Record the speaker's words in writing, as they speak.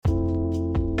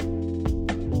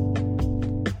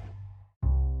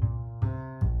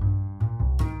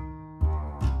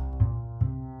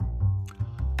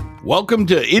Welcome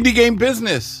to Indie Game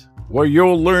Business, where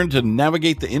you'll learn to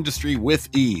navigate the industry with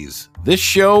ease. This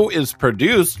show is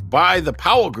produced by the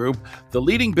Powell Group, the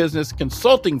leading business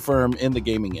consulting firm in the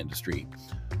gaming industry.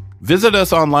 Visit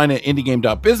us online at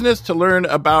indiegame.business to learn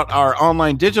about our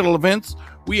online digital events.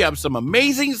 We have some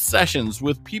amazing sessions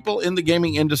with people in the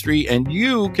gaming industry, and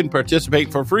you can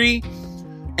participate for free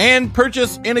and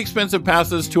purchase inexpensive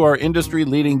passes to our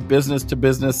industry-leading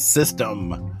business-to-business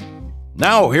system.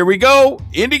 Now, here we go,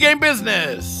 Indie Game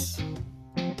Business.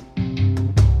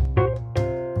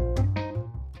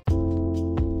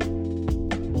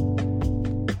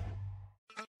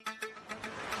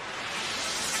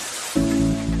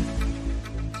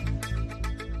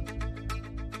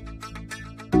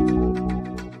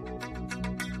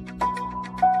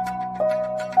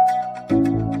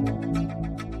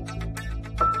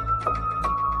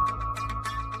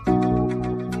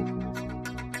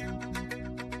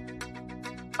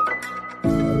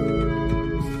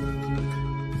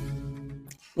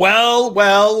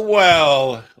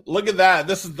 Well, look at that.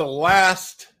 This is the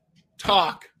last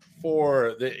talk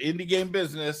for the Indie Game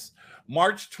Business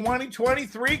March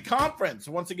 2023 conference.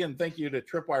 Once again, thank you to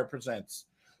Tripwire Presents.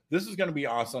 This is going to be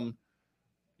awesome.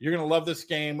 You're going to love this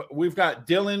game. We've got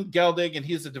Dylan Geldig, and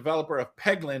he's the developer of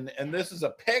Peglin, and this is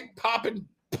a peg-popping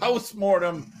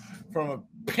post-mortem from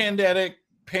a pandemic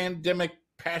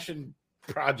passion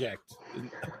project.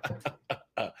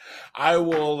 I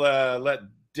will let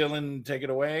Dylan take it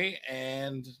away,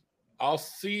 and I'll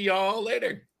see y'all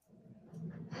later.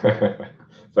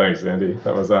 Thanks, Andy.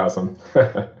 That was awesome.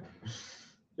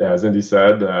 Yeah, as Andy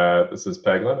said, this is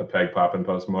Peglin, a peg poppin'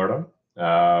 post-mortem.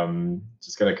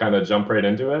 Just going to kind of jump right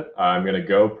into it. I'm going to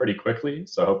go pretty quickly,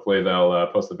 so hopefully they'll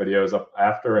post the videos up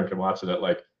after and can watch it at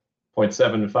like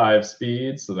 0.75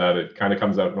 speed so that it kind of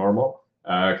comes out normal,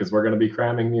 because we're going to be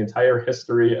cramming the entire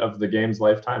history of the game's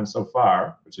lifetime so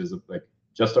far, which is like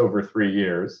just over 3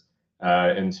 years,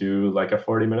 into like a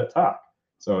 40-minute talk.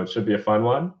 So it should be a fun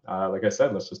one. Like I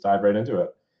said, let's just dive right into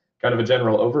it. Kind of a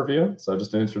general overview. So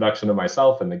just an introduction to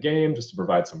myself and the game, just to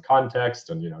provide some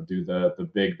context and, do the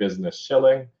big business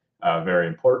shilling. Very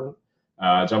important.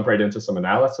 Jump right into some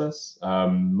analysis.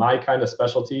 My kind of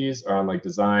specialties are on like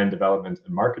design, development,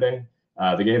 and marketing.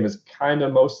 The game is kind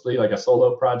of mostly like a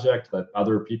solo project that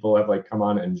other people have like come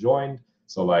on and joined.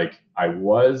 So like I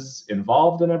was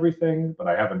involved in everything, but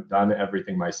I haven't done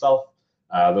everything myself.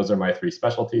 Those are my 3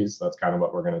 specialties. So that's kind of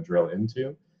what we're going to drill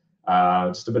into.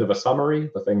 Just a bit of a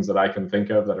summary, the things that I can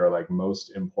think of that are like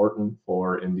most important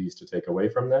for indies to take away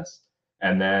from this.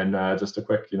 And then just a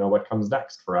quick, what comes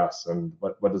next for us and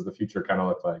what does the future kind of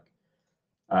look like.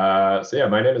 So yeah,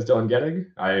 my name is Dylan Gettig.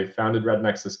 I founded Red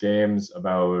Nexus Games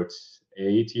about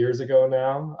 8 years ago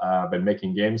now. I've been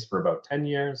making games for about 10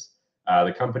 years.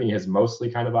 The company has mostly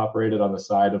kind of operated on the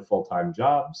side of full-time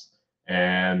jobs.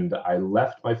 And I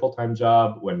left my full-time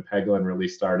job when Peglin really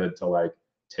started to like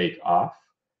take off.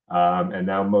 And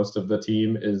now most of the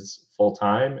team is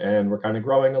full-time and we're kind of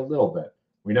growing a little bit.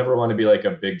 We never want to be like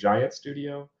a big giant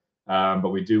studio, but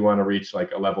we do want to reach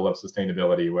like a level of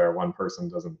sustainability where one person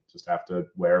doesn't just have to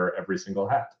wear every single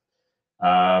hat.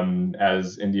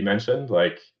 As Indy mentioned,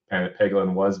 like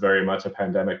Peglin was very much a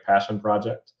pandemic passion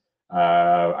project.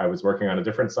 I was working on a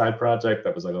different side project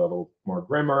that was like a little more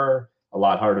grimmer, a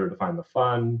lot harder to find the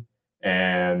fun,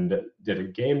 and did a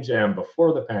game jam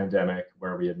before the pandemic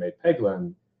where we had made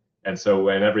Peglin. And so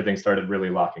when everything started really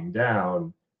locking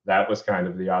down, that was kind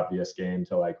of the obvious game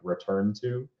to like return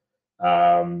to.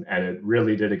 And it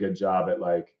really did a good job at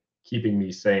like keeping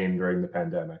me sane during the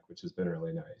pandemic, which has been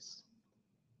really nice.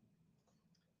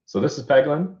 So this is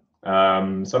Peglin.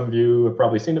 Some of you have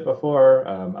probably seen it before,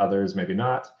 others maybe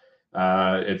not.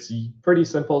 It's pretty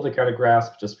simple to kind of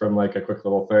grasp just from like a quick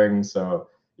little thing. So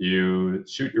you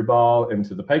shoot your ball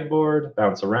into the pegboard,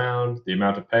 bounce around. The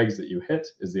amount of pegs that you hit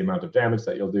is the amount of damage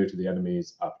that you'll do to the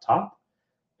enemies up top.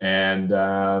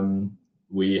 And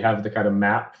we have the kind of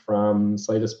map from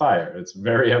Slay the Spire. It's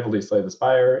very heavily Slay the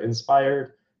Spire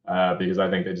inspired because I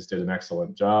think they just did an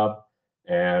excellent job.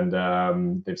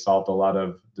 And they've solved a lot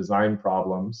of design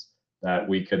problems that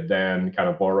we could then kind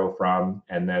of borrow from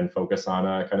and then focus on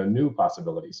a kind of new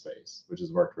possibility space, which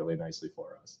has worked really nicely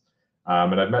for us.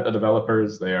 And I've met the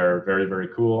developers. They are very, very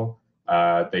cool.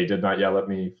 They did not yell at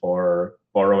me for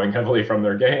borrowing heavily from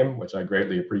their game, which I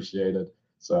greatly appreciated.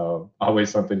 So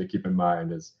always something to keep in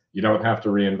mind is you don't have to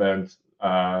reinvent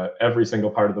every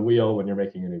single part of the wheel when you're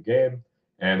making a new game.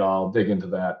 And I'll dig into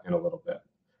that in a little bit.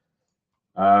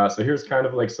 So here's kind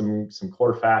of like some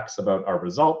core facts about our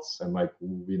results and like,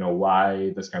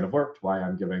 why this kind of worked, why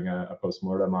I'm giving a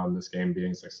post-mortem on this game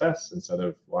being a success instead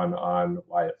of one on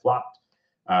why it flopped.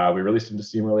 We released into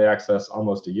Steam Early Access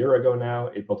almost a year ago now,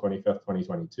 April 25th,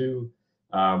 2022.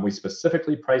 We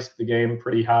specifically priced the game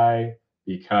pretty high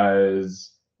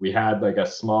because we had like a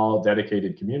small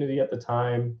dedicated community at the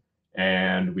time,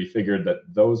 and we figured that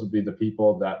those would be the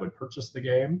people that would purchase the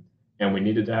game, and we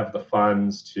needed to have the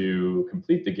funds to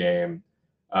complete the game.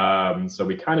 So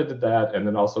we kind of did that, and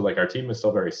then also like our team was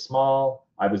still very small.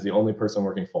 I was the only person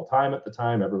working full time at the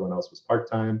time. Everyone else was part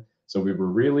time. So we were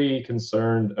really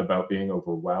concerned about being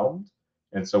overwhelmed.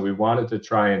 And so we wanted to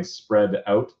try and spread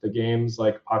out the game's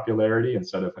like popularity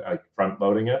instead of like front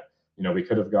loading it. You know, we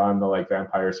could have gone the like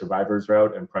Vampire Survivors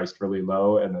route and priced really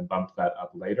low and then bumped that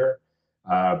up later.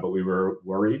 But we were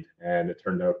worried, and it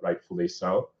turned out rightfully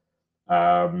so.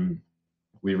 Um,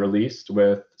 we released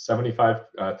with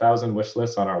 75,000 wish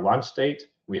lists on our launch date.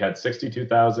 We had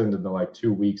 62,000 in the like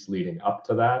 2 weeks leading up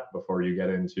to that before you get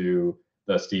into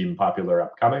the Steam popular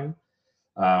upcoming.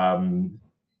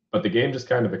 But the game just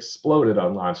kind of exploded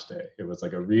on launch day. It was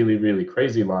like a really, really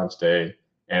crazy launch day.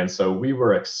 And so we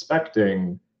were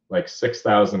expecting like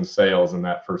 6,000 sales in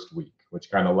that first week,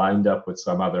 which kind of lined up with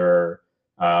some other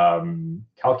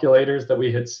calculators that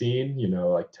we had seen, you know,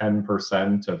 like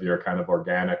 10% of your kind of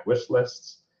organic wish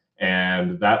lists.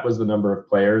 And that was the number of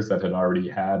players that had already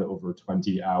had over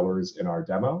 20 hours in our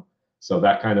demo. So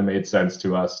that kind of made sense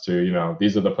to us to, you know,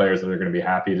 these are the players that are going to be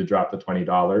happy to drop the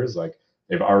 $20. Like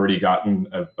they've already gotten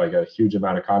a huge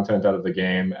amount of content out of the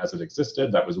game as it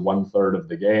existed. That was 1/3 of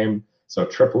the game. So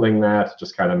tripling that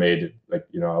just kind of made like,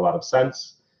 you know, a lot of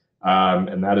sense.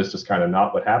 And that is just kind of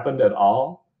not what happened at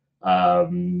all. A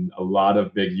lot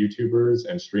of big YouTubers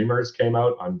and streamers came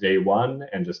out on day one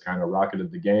and just kind of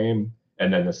rocketed the game.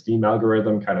 And then the Steam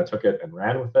algorithm kind of took it and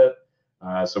ran with it.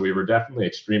 So we were definitely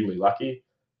extremely lucky.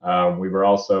 We were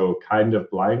also kind of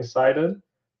blindsided,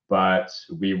 but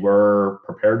we were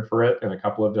prepared for it in a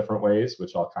couple of different ways,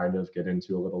 which I'll kind of get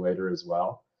into a little later as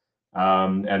well.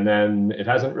 And then it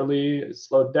hasn't really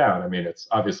slowed down. I mean, it's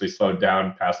obviously slowed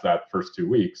down past that first 2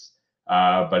 weeks,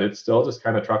 but it still just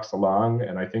kind of trucks along.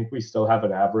 And I think we still have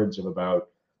an average of about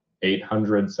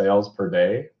 800 sales per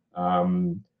day,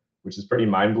 which is pretty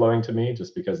mind-blowing to me,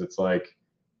 just because it's like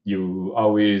you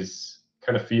always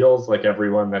kind of feels like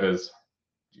everyone that is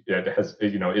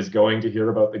going to hear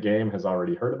about the game has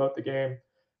already heard about the game,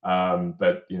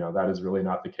 but you know that is really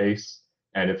not the case.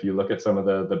 And if you look at some of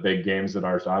the big games in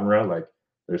our genre, like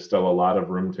there's still a lot of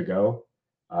room to go.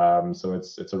 So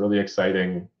it's a really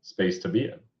exciting space to be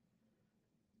in.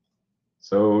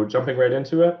 So jumping right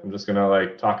into it, I'm just gonna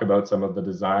like talk about some of the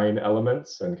design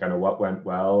elements and kind of what went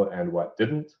well and what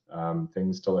didn't,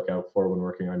 things to look out for when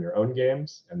working on your own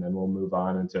games, and then we'll move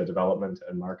on into development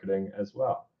and marketing as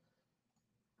well.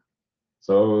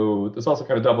 So this also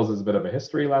kind of doubles as a bit of a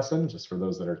history lesson, just for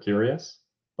those that are curious.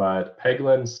 But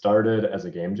Peglin started as a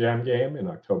game jam game in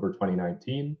October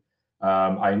 2019.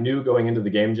 I knew going into the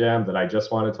game jam that I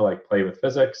just wanted to like play with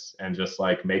physics and just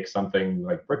like make something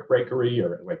like Brick Breakery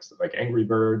or like Angry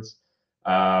Birds.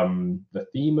 The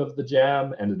theme of the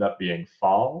jam ended up being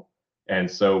fall. And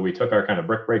so we took our kind of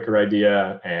Brick Breaker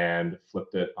idea and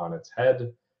flipped it on its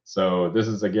head. So this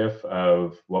is a GIF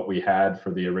of what we had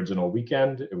for the original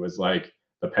weekend. It was like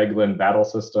the Peglin battle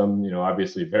system, you know,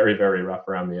 obviously very, very rough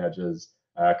around the edges,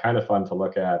 kind of fun to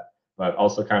look at, but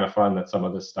also kind of fun that some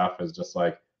of this stuff has just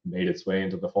like made its way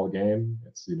into the full game.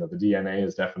 It's, you know, the DNA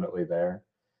is definitely there.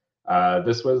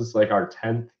 This was like our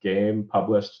 10th game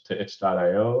published to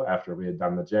itch.io after we had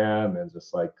done the jam and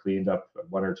just like cleaned up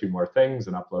 1 or 2 more things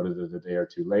and uploaded it a day or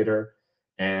 2 later.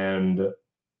 And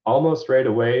almost right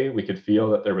away, we could feel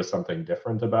that there was something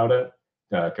different about it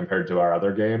compared to our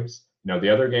other games. You know, the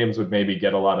other games would maybe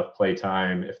get a lot of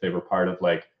playtime if they were part of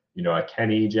like, you know, a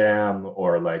Kenny jam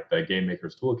or like the Game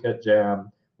Maker's Toolkit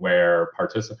jam, where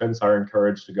participants are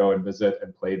encouraged to go and visit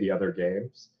and play the other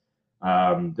games.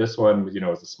 This one, you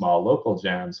know, was a small local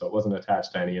jam, so it wasn't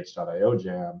attached to any itch.io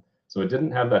jam. So it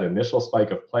didn't have that initial spike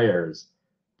of players,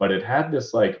 but it had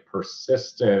this like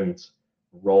persistent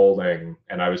rolling.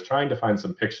 And I was trying to find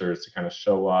some pictures to kind of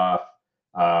show off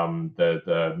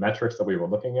the metrics that we were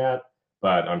looking at.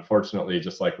 But unfortunately,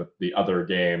 just like with the other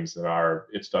games in our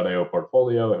itch.io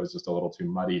portfolio, it was just a little too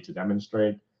muddy to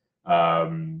demonstrate.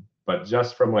 But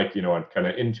just from like, you know, a kind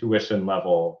of intuition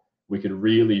level, we could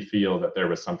really feel that there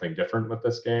was something different with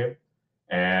this game.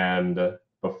 And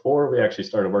before we actually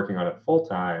started working on it full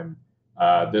time,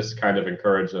 this kind of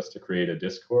encouraged us to create a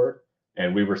Discord.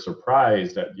 And we were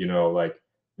surprised at, you know, like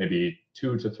maybe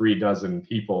 2 to 3 dozen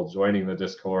people joining the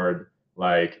Discord,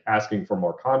 like asking for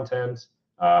more content,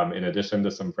 in addition to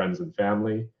some friends and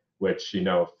family, which, you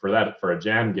know, for a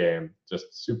jam game,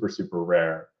 just super, super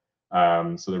rare.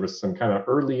 So there was some kind of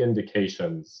early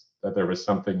indications that there was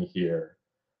something here.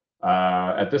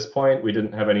 At this point, we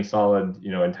didn't have any solid,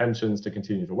 intentions to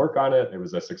continue to work on it. It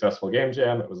was a successful game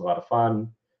jam. It was a lot of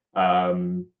fun.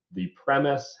 The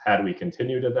premise, had we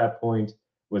continued at that point,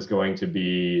 was going to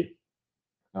be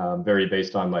very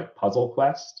based on like Puzzle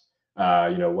Quest.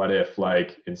 What if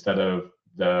like instead of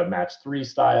the match 3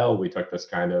 style, we took this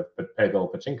kind of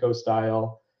Peggle pachinko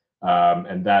style,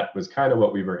 and that was kind of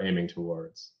what we were aiming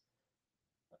towards.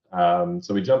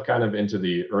 So we jumped kind of into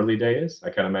the early days. I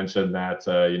kind of mentioned that,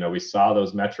 we saw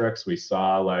those metrics. We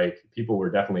saw like people were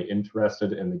definitely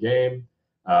interested in the game.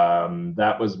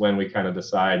 That was when we kind of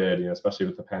decided, especially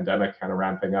with the pandemic kind of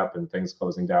ramping up and things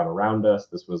closing down around us.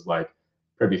 This was like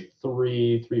maybe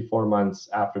 4 months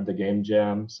after the game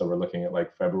jam. So we're looking at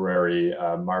like February,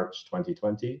 March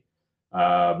 2020.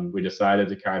 We decided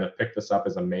to kind of pick this up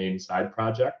as a main side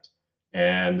project.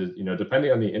 And,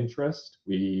 depending on the interest,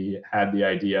 we had the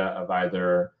idea of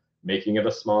either making it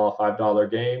a small $5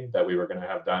 game that we were going to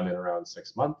have done in around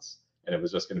 6 months. And it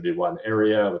was just going to be one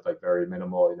area with like very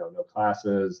minimal, no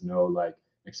classes, no like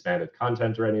expanded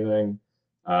content or anything.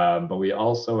 But we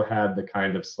also had the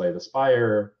kind of Slay the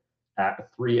Spire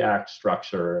 3-act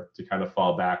structure to kind of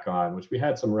fall back on, which we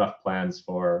had some rough plans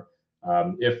for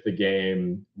if the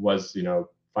game was,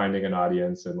 finding an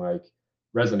audience and like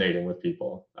resonating with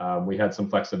people. We had some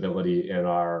flexibility in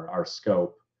our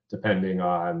scope depending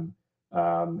on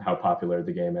how popular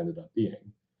the game ended up being.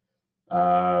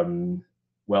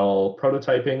 Well,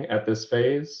 prototyping at this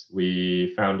phase,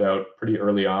 we found out pretty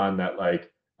early on that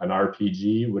like an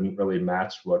RPG wouldn't really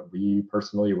match what we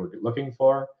personally were looking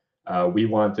for. We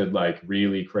wanted like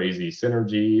really crazy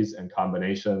synergies and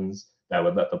combinations that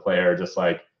would let the player just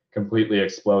like completely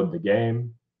explode the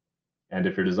game. And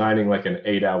if you're designing like an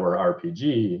 8-hour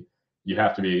RPG, you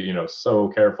have to be, so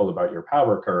careful about your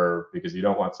power curve because you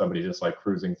don't want somebody just like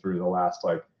cruising through the last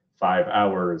like 5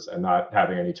 hours and not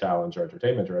having any challenge or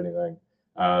entertainment or anything.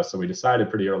 So we decided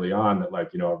pretty early on that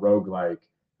like, a roguelike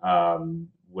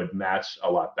would match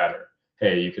a lot better.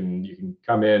 Hey, you can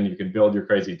come in, you can build your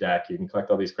crazy deck, you can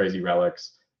collect all these crazy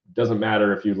relics. It doesn't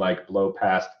matter if you like blow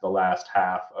past the last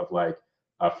half of like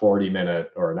a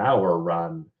 40-minute or an hour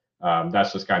run.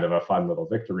 That's just kind of a fun little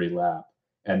victory lap.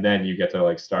 And then you get to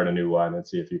like start a new one and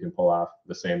see if you can pull off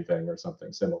the same thing or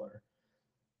something similar.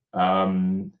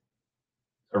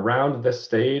 Around this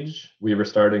stage, we were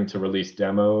starting to release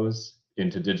demos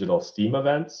into digital Steam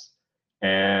events,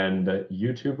 and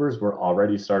YouTubers were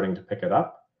already starting to pick it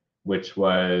up, which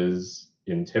was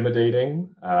intimidating,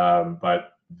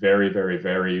 but very, very,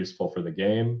 very useful for the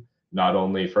game. Not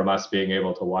only from us being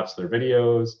able to watch their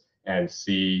videos and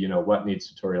see, what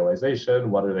needs tutorialization,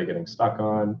 what are they getting stuck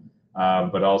on,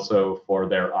 but also for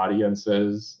their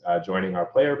audiences joining our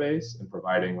player base and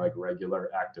providing like regular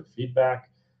active feedback.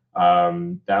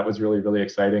 That was really, really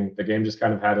exciting. The game just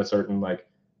kind of had a certain like,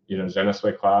 je ne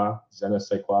sais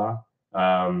quoi.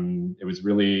 It was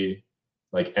really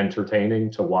like entertaining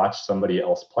to watch somebody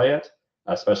else play it,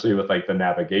 especially with like the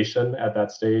navigation at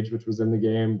that stage, which was in the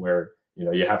game where,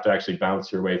 you have to actually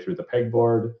bounce your way through the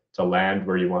pegboard to land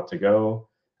where you want to go.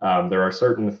 There are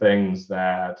certain things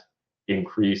that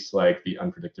increase like the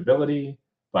unpredictability,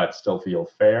 but still feel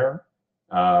fair.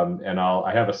 And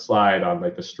I have a slide on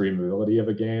like the streamability of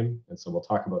a game, and so we'll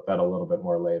talk about that a little bit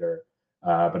more later.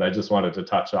 But I just wanted to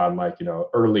touch on like,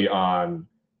 early on,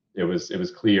 it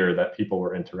was clear that people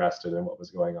were interested in what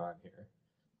was going on here.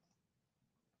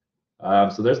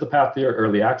 So there's the path to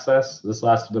early access. This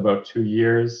lasted about 2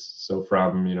 years. So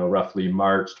from, roughly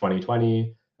March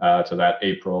 2020 to that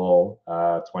April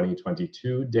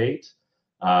 2022 date.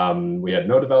 We had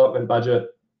no development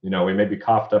budget. We maybe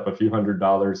coughed up a few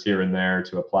 $100s here and there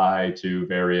to apply to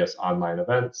various online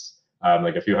events,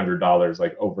 like a few $100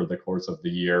 like over the course of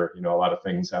the year. A lot of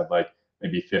things had like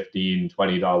maybe $15,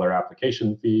 $20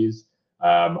 application fees.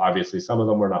 Obviously, some of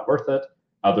them were not worth it.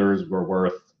 Others were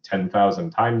worth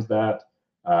 10,000 times that.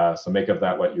 So make of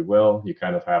that what you will. You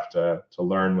kind of have to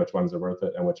learn which ones are worth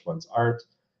it and which ones aren't.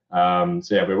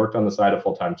 So yeah, we worked on the side of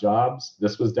full-time jobs.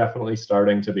 This was definitely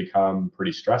starting to become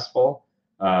pretty stressful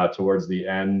towards the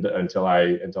end until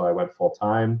I went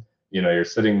full-time. You're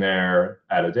sitting there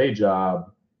at a day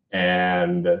job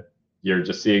and you're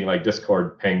just seeing like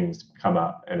Discord pings come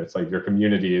up, and it's like your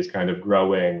community is kind of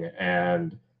growing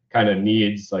and kind of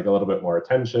needs like a little bit more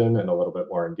attention and a little bit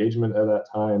more engagement at that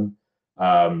time.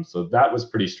 So that was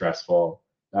pretty stressful.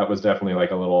 That was definitely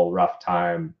like a little rough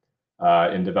time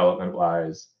in development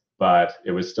wise, but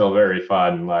it was still very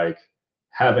fun. Like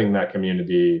having that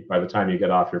community, by the time you get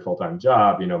off your full-time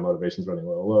job, motivation's running a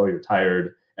little low, you're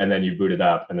tired, and then you boot it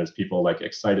up and there's people like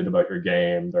excited about your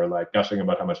game. They're like gushing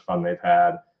about how much fun they've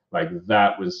had. like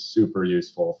that was super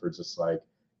useful for just like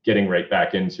getting right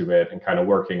back into it and kind of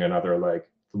working another like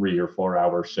 3 or 4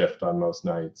 hour shift on most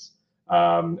nights.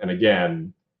 And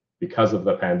again, because of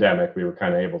the pandemic, we were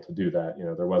kind of able to do that. You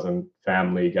know, there wasn't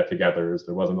family get-togethers,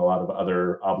 there wasn't a lot of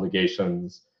other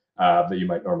obligations that you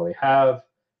might normally have.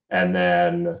 And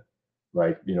then,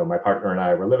 like, you know, my partner and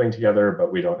I were living together,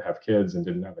 but we don't have kids and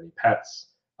didn't have any pets.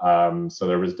 So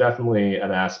there was definitely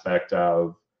an aspect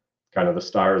of kind of the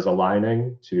stars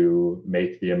aligning to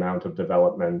make the amount of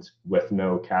development with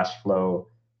no cash flow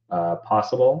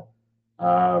possible.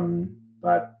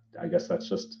 But I guess that's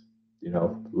just, you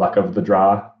know, luck of the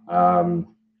draw.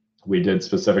 We did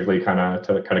specifically kind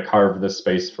of carve this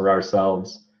space for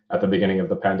ourselves at the beginning of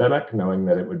the pandemic, knowing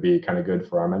that it would be kind of good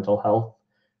for our mental health.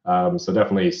 So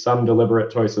definitely some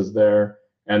deliberate choices there,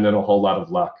 and then a whole lot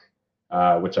of luck,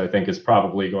 which I think is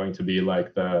probably going to be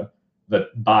like the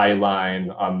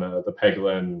byline on the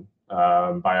Peglin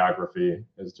biography,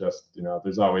 is just, you know,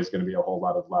 there's always going to be a whole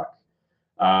lot of luck.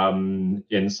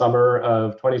 In summer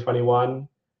of 2021,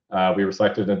 we were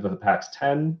selected into the PAX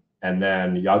 10, and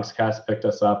then Yogscast picked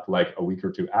us up like a week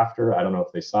or two after. I don't know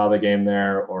if they saw the game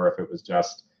there or if it was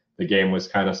just the game was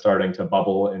kind of starting to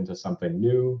bubble into something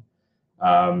new.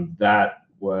 That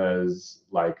was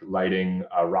like lighting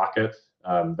a rocket.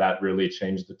 That really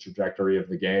changed the trajectory of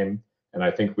the game. And I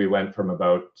think we went from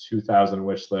about 2,000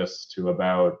 wish lists to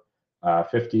about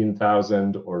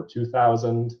 15,000 or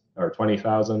 2,000 or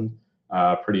 20,000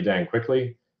 pretty dang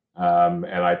quickly. And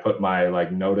I put my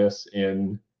like notice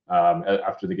in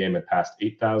after the game had passed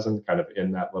 8,000, kind of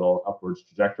in that little upwards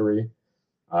trajectory.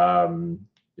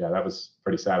 Yeah, that was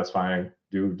pretty satisfying.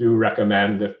 Do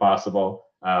recommend if possible.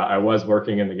 I was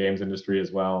working in the games industry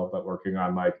as well, but working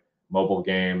on like mobile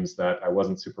games that I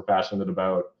wasn't super passionate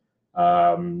about.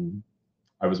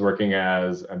 I was working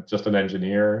as just an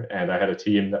engineer, and I had a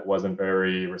team that wasn't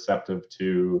very receptive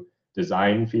to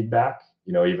design feedback.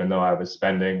 You know, even though I was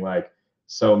spending like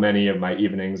so many of my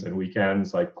evenings and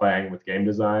weekends like playing with game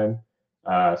design.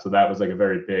 So that was like a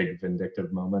very big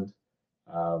vindictive moment.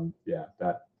 Yeah,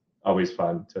 that always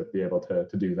fun to be able to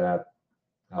do that.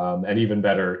 And even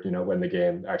better, you know, when the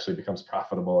game actually becomes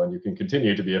profitable and you can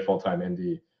continue to be a full-time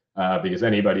indie, because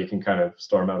anybody can kind of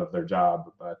storm out of their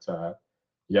job, but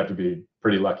you have to be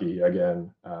pretty lucky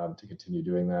again to continue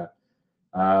doing that.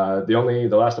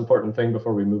 The last important thing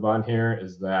before we move on here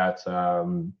is that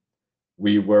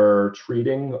we were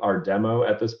treating our demo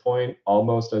at this point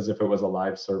almost as if it was a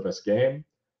live service game.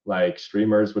 Like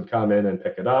streamers would come in and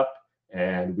pick it up,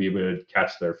 and we would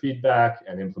catch their feedback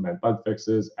and implement bug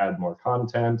fixes, add more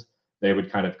content. They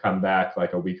would kind of come back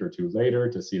like a week or two later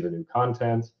to see the new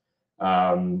content.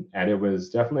 And it was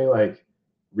definitely like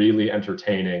really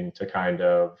entertaining to kind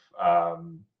of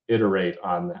iterate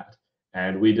on that.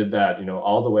 And we did that, you know,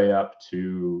 all the way up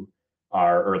to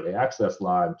our early access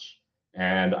launch.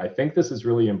 And I think this is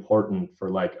really important for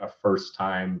like a first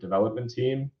time development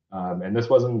team. And this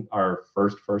wasn't our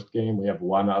first game. We have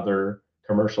one other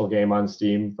commercial game on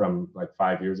Steam from like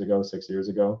 5 years ago, 6 years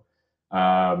ago.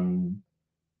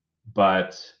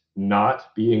 But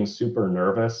not being super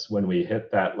nervous when we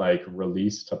hit that like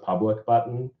release to public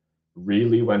button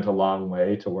really went a long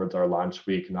way towards our launch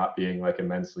week not being like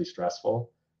immensely stressful,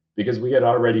 because we had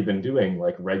already been doing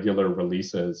like regular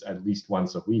releases at least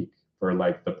once a week for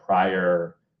like the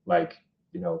prior, like,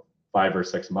 you know, 5 or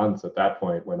 6 months at that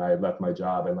point when I had left my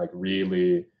job and like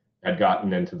really had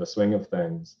gotten into the swing of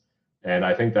things. And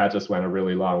I think that just went a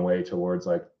really long way towards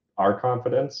like our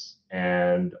confidence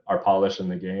and our polish in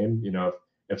the game. You know,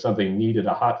 if something needed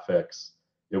a hot fix,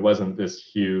 it wasn't this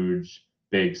huge,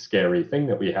 big, scary thing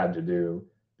that we had to do,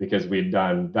 because we'd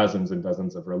done dozens and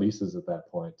dozens of releases at that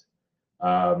point.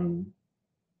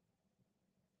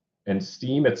 And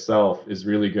Steam itself is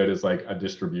really good as like a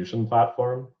distribution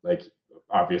platform. Like,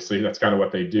 obviously that's kind of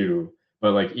what they do,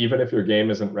 but like even if your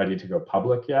game isn't ready to go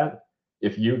public yet,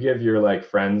 if you give your like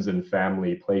friends and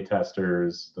family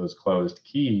playtesters those closed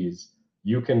keys,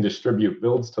 you can distribute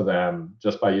builds to them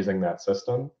just by using that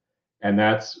system. And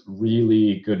that's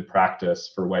really good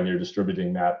practice for when you're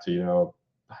distributing that to, you know,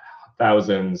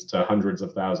 thousands to hundreds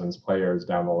of thousands players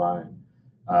down the line.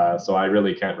 So I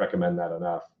really can't recommend that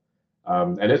enough.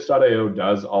 And itch.io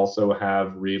does also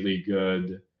have really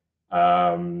good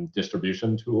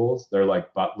distribution tools. Their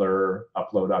like Butler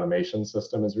upload automation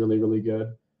system is really, really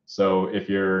good. So if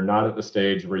you're not at the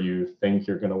stage where you think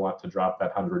you're going to want to drop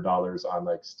that $100 on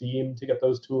like Steam to get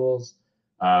those tools,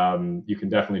 you can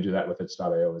definitely do that with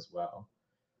itch.io as well.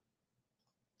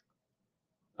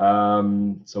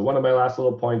 So one of my last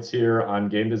little points here on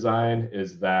game design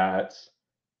is that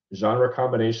genre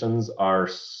combinations are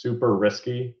super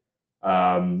risky.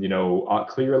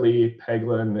 Clearly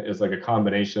Peglin is like a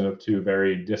combination of two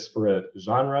very disparate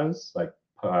genres, like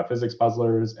physics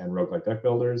puzzlers and roguelike deck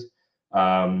builders. We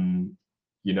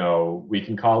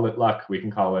can call it luck, we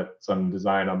can call it some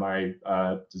design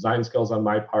skills on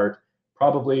my part,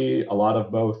 probably a lot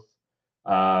of both.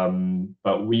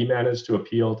 But we managed to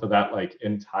appeal to that like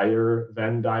entire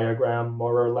Venn diagram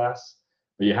more or less.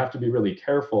 But you have to be really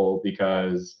careful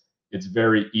because it's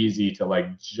very easy to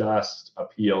like just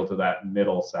appeal to that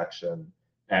middle section.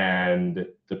 And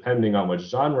depending on which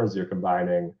genres you're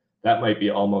combining, that might be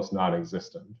almost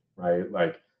non-existent, right?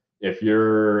 Like if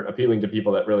you're appealing to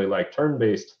people that really like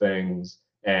turn-based things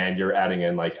and you're adding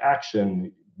in like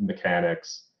action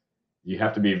mechanics, you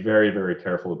have to be very, very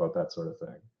careful about that sort of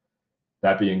thing.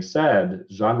 That being said,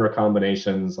 genre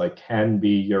combinations like can be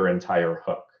your entire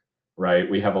hook, right?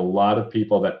 We have a lot of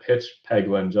people that pitch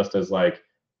Peglin just as like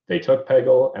they took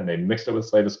Peggle and they mixed it with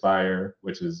Slay the Spire,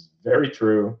 which is very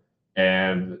true.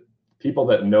 And people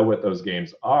that know what those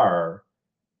games are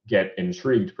get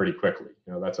intrigued pretty quickly.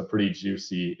 That's a pretty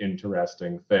juicy,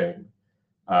 interesting thing.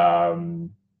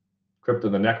 Crypt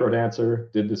of the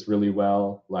Necrodancer did this really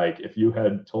well. Like if you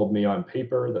had told me on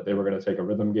paper that they were going to take a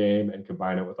rhythm game and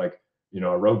combine it with like, a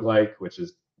roguelike, which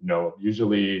is,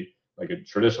 usually like a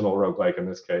traditional roguelike in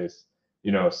this case,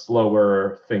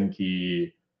 slower,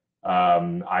 thinky,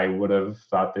 I would have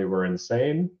thought they were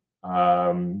insane.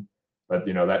 But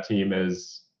that team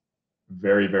is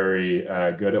very, very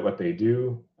good at what they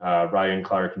do. Ryan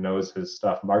Clark knows his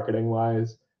stuff marketing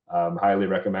wise. Highly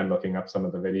recommend looking up some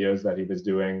of the videos that he was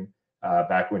doing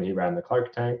back when he ran the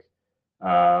Clark tank.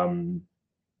 I'm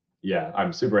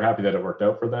super happy that it worked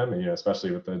out for them, and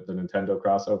especially with the Nintendo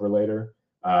crossover later.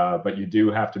 But you do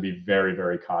have to be very,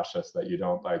 very cautious that you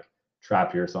don't like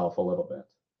trap yourself a little bit.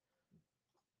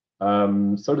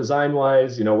 So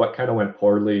design-wise, what kind of went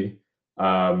poorly?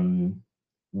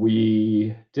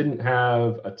 We didn't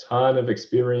have a ton of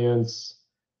experience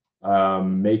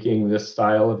making this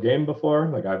style of game before.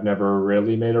 Like I've never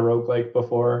really made a roguelike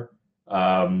before.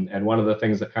 And one of the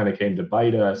things that kind of came to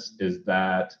bite us is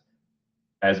that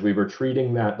as we were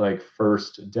treating that like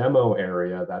first demo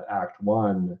area, that Act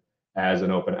 1, as an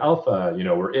open alpha,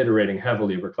 we're iterating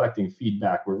heavily, we're collecting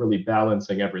feedback, we're really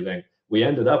balancing everything. We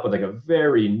ended up with like a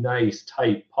very nice,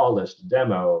 tight, polished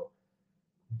demo,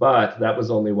 but that was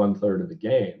only 1/3 of the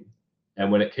game.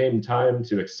 And when it came time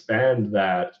to expand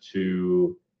that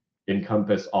to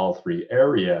encompass all 3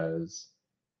 areas,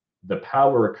 the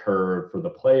power curve for the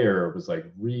player was like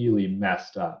really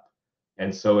messed up.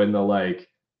 And so in the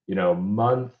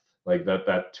month, like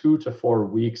that 2 to 4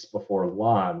 weeks before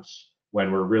launch,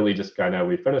 when we're really just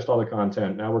we finished all the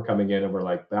content, now we're coming in and we're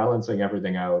like balancing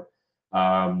everything out.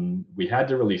 We had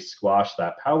to really squash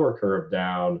that power curve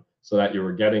down so that you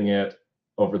were getting it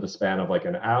over the span of like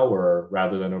an hour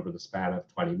rather than over the span of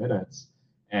 20 minutes.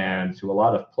 And to a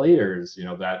lot of players,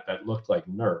 that looked like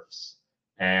nerfs,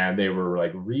 and they were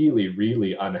like really,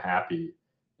 really unhappy.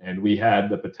 And we had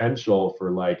the potential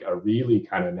for like a really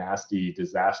kind of nasty,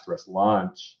 disastrous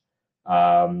launch.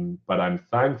 But I'm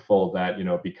thankful that,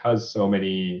 because so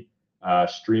many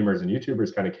streamers and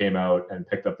YouTubers kind of came out and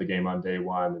picked up the game on day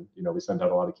one, and, we sent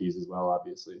out a lot of keys as well,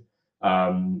 obviously,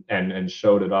 and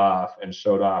showed off,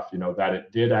 that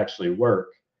it did actually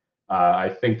work. I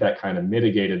think that kind of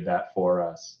mitigated that for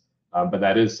us. But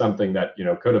that is something that,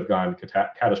 could have gone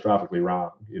catastrophically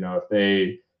wrong.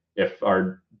 If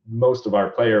most of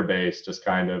our player base just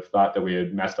kind of thought that we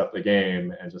had messed up the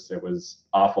game and just it was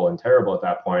awful and terrible at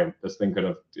that point, this thing could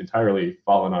have entirely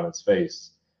fallen on its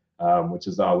face, which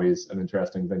is always an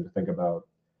interesting thing to think about.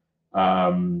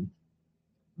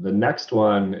 The next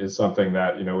one is something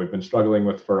that, we've been struggling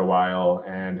with for a while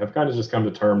and have kind of just come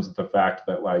to terms with the fact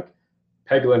that like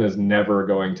Peglin is never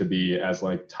going to be as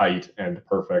like tight and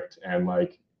perfect and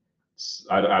like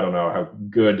I don't know how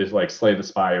good just like Slay the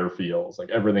Spire feels. Like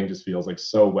everything just feels like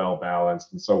so well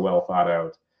balanced and so well thought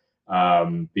out.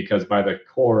 Because by the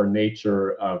core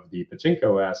nature of the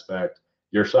pachinko aspect,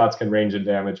 your shots can range in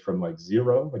damage from like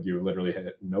 0, like you literally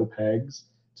hit no pegs,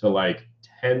 to like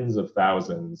tens of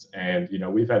thousands. And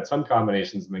we've had some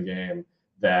combinations in the game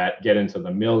that get into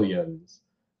the millions.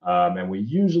 And we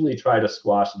usually try to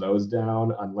squash those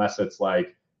down unless it's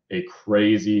like a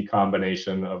crazy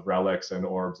combination of relics and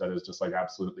orbs that is just like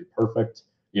absolutely perfect.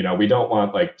 We don't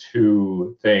want like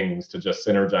 2 things to just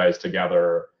synergize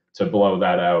together to blow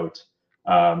that out,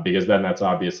 because then that's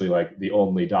obviously like the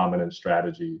only dominant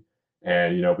strategy.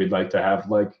 And we'd like to have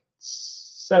like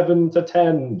 7 to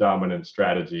 10 dominant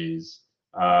strategies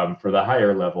for the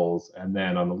higher levels, and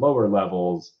then on the lower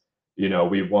levels,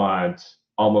 we want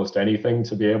almost anything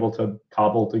to be able to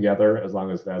cobble together as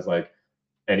long as it has like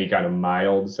any kind of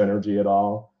mild synergy at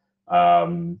all.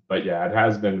 But yeah, it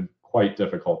has been quite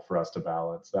difficult for us to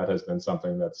balance. That has been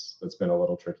something that's been a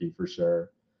little tricky for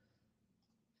sure.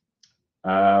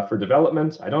 For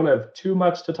development, I don't have too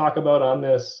much to talk about on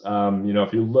this.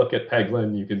 If you look at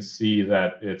Peglin, you can see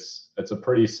that it's a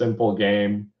pretty simple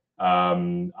game.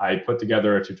 I put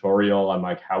together a tutorial on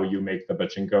like how you make the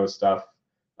pachinko stuff.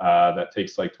 That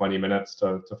takes like 20 minutes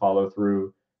to follow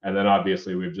through. And then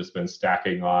obviously we've just been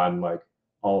stacking on like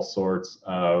all sorts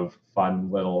of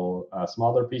fun little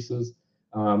smaller pieces.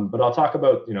 But I'll talk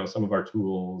about some of our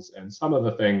tools and some of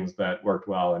the things that worked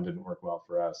well and didn't work well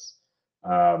for us.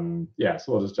 So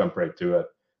we'll just jump right to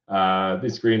it.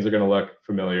 These screens are going to look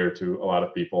familiar to a lot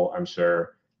of people, I'm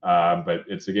sure, but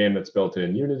it's a game that's built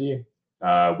in Unity.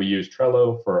 We use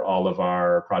Trello for all of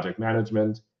our project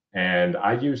management, and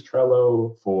I use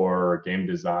Trello for game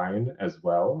design as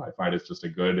well. I find it's just a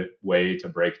good way to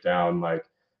break down like,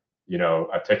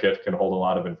 a ticket can hold a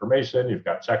lot of information. You've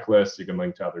got checklists. You can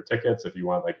link to other tickets if you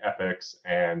want like epics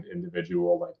and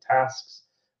individual like tasks.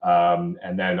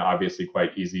 And then obviously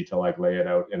quite easy to like lay it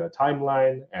out in a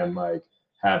timeline and like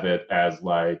have it as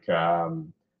like,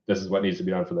 this is what needs to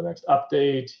be done for the next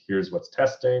update. Here's what's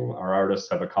testing. Our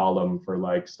artists have a column for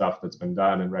like stuff that's been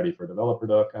done and ready for developer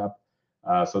to hook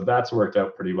up. So that's worked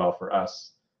out pretty well for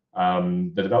us.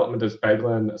 The development of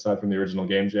Peglin, aside from the original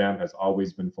game jam, has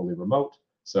always been fully remote.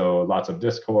 So lots of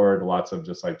Discord, lots of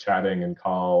just like chatting and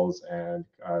calls and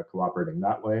cooperating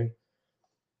that way.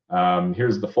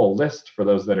 Here's the full list for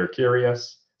those that are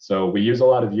curious. So we use a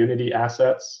lot of Unity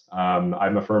assets.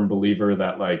 I'm a firm believer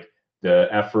that like the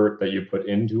effort that you put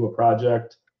into a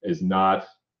project is not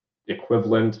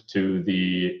equivalent to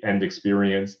the end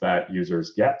experience that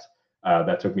users get.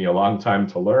 That took me a long time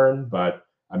to learn, but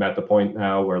I'm at the point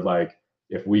now where like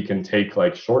if we can take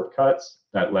like shortcuts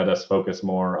that let us focus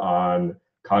more on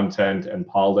content and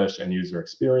polish and user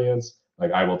experience,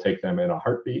 like I will take them in a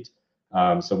heartbeat.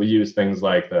 So we use things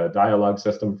like the dialogue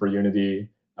system for Unity,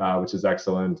 which is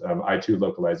excellent. I2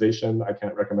 localization, I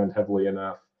can't recommend heavily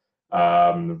enough.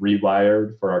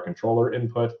 Rewired for our controller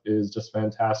input is just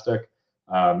fantastic.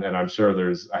 And I'm sure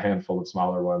there's a handful of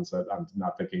smaller ones that I'm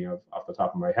not thinking of off the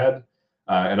top of my head.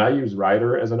 And I use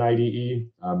Rider as an IDE.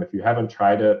 If you haven't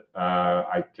tried it,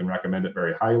 I can recommend it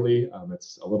very highly.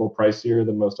 It's a little pricier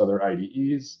than most other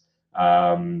IDEs,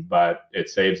 but it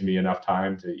saves me enough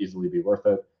time to easily be worth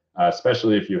it.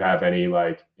 Especially if you have any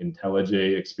like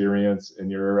IntelliJ experience in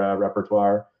your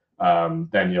repertoire,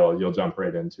 then you'll jump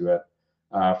right into it.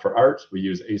 For art, we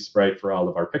use Sprite for all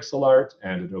of our pixel art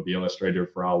and Adobe Illustrator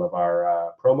for all of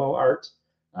our promo art.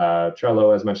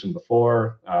 Trello, as mentioned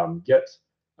before, Git,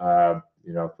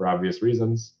 for obvious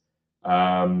reasons.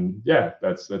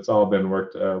 That's all been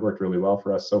worked really well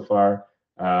for us so far.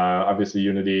 Obviously,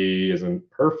 Unity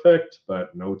isn't perfect,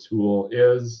 but no tool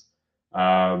is.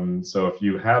 So if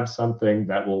you have something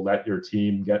that will let your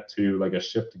team get to like a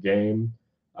shipped game,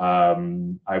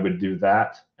 I would do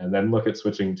that and then look at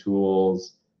switching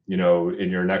tools, in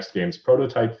your next game's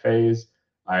prototype phase.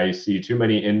 I see too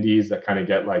many indies that kind of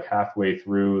get like halfway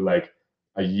through like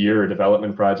a year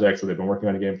development project. So they've been working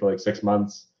on a game for like 6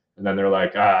 months. And then they're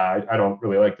like, I don't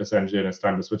really like this engine. It's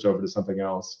time to switch over to something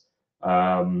else.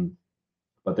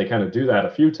 But they kind of do that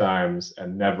a few times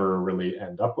and never really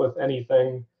end up with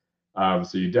anything.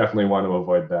 So you definitely want to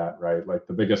avoid that, right? Like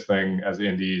the biggest thing as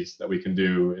indies that we can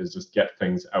do is just get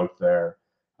things out there.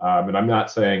 And I'm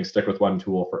not saying stick with one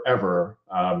tool forever.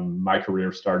 My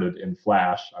career started in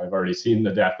Flash. I've already seen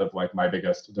the death of like my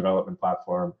biggest development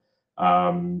platform.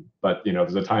 But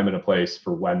there's a time and a place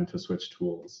for when to switch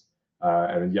tools.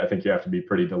 And I think you have to be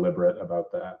pretty deliberate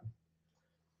about that.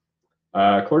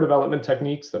 Core development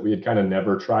techniques that we had kind of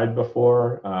never tried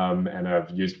before and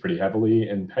have used pretty heavily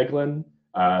in Peglin.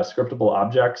 Scriptable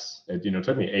objects, it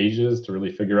took me ages to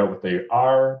really figure out what they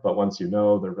are, but once you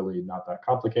know, they're really not that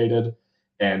complicated.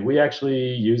 And we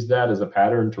actually use that as a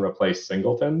pattern to replace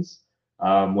singletons,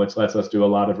 which lets us do a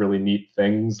lot of really neat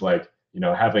things like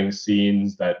having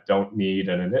scenes that don't need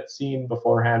an init scene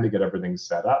beforehand to get everything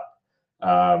set up.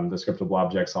 The scriptable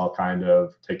objects all kind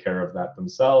of take care of that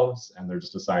themselves, and they're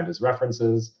just assigned as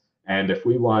references. And if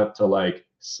we want to like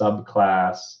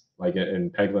subclass, like in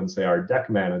Peglin, say our deck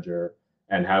manager,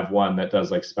 and have one that does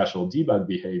like special debug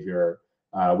behavior,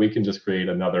 we can just create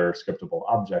another scriptable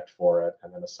object for it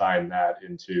and then assign that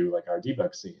into like our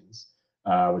debug scenes,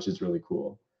 which is really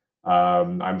cool.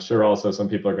 I'm sure also some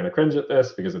people are going to cringe at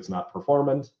this because it's not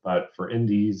performant, but for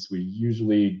indies, we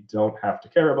usually don't have to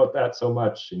care about that so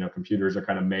much. Computers are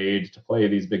kind of made to play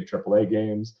these big AAA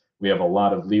games. We have a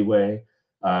lot of leeway.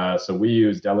 So we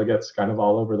use delegates kind of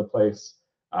all over the place.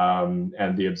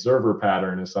 And the observer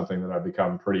pattern is something that I've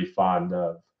become pretty fond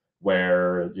of,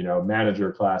 where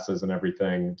manager classes and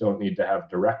everything don't need to have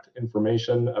direct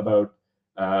information about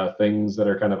things that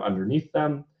are kind of underneath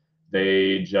them.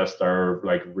 They just are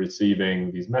like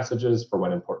receiving these messages for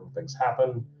when important things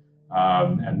happen.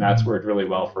 And that's worked really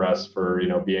well for us for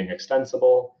being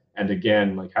extensible, and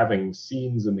again, like having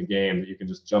scenes in the game that you can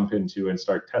just jump into and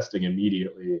start testing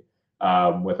immediately,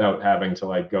 without having to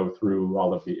like go through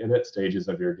all of the init stages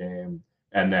of your game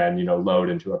and then load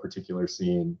into a particular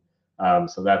scene.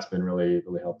 So that's been really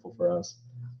really helpful for us.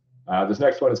 This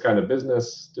next one is kind of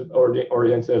business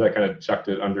oriented. I kind of chucked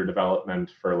it under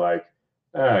development for like,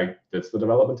 it's the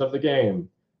development of the game.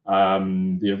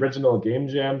 The original Game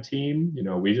Jam team,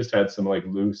 we just had some like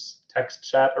loose text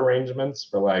chat arrangements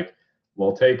for like,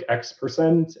 we'll take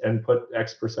X% and put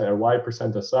X% or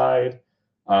Y% aside.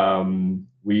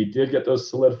 We did get those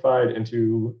solidified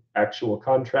into actual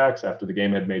contracts after the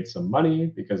game had made some money,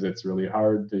 because it's really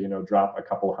hard to drop a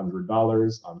couple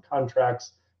 $100 on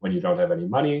contracts when you don't have any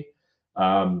money.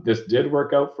 This did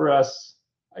work out for us.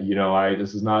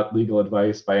 This is not legal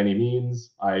advice by any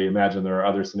means. I imagine there are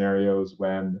other scenarios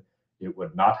when it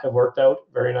would not have worked out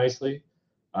very nicely.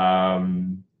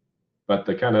 But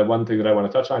the kind of one thing that I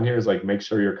want to touch on here is like, make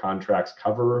sure your contracts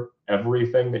cover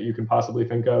everything that you can possibly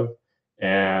think of.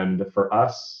 And for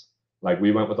us, like,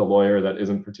 we went with a lawyer that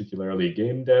isn't particularly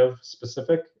game dev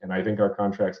specific, and I think our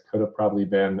contracts could have probably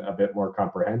been a bit more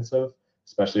comprehensive,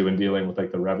 especially when dealing with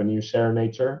like the revenue share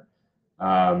nature.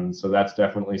 So that's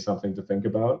definitely something to think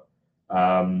about.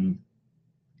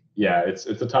 Yeah, it's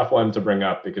a tough one to bring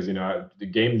up, because the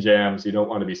game jams, you don't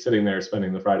want to be sitting there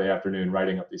spending the Friday afternoon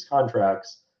writing up these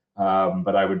contracts.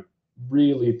 But I would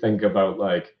really think about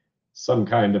like some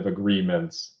kind of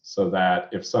agreements, so that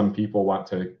if some people want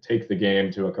to take the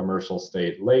game to a commercial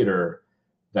state later,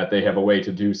 that they have a way to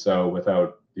do so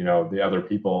without the other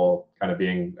people kind of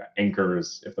being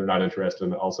anchors if they're not interested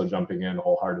in also jumping in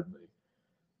wholeheartedly.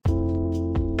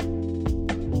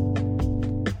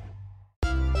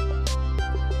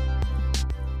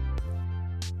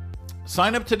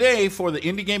 Sign up today for the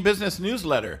Indie Game Business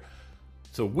newsletter.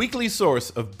 It's a weekly source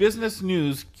of business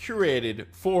news curated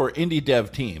for indie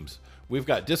dev teams. We've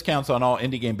got discounts on all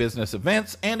Indie Game Business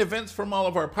events and events from all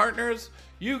of our partners.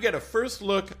 You get a first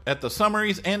look at the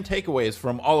summaries and takeaways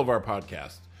from all of our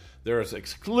podcasts. There is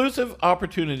exclusive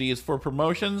opportunities for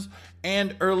promotions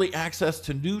and early access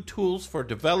to new tools for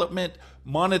development,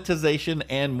 monetization,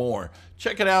 and more.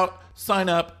 Check it out. Sign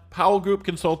up,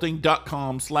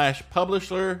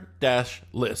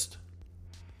 powellgroupconsulting.com/publisher-list.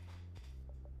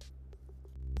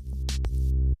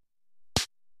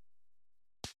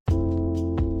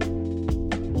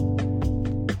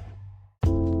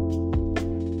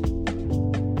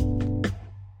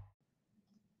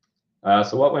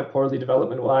 So what went poorly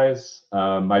development-wise?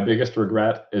 My biggest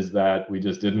regret is that we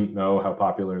just didn't know how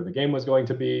popular the game was going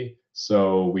to be,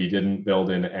 so we didn't build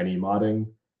in any modding,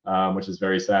 which is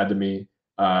very sad to me.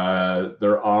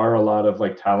 There are a lot of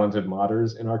like talented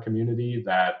modders in our community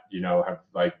that have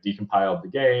like decompiled the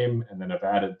game and then have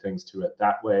added things to it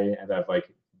that way, and have like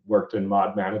worked in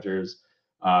mod managers.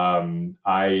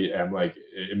 I am like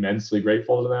immensely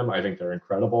grateful to them. I think they're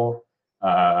incredible.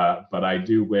 But I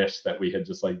do wish that we had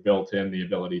just like built in the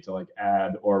ability to like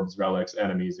add orbs, relics,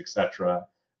 enemies, etc.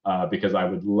 Because I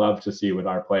would love to see what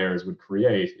our players would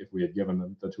create if we had given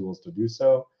them the tools to do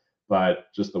so.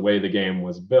 But just the way the game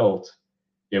was built,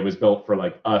 it was built for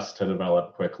like us to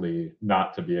develop quickly,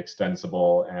 not to be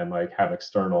extensible and like have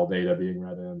external data being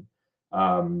read in.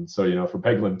 So for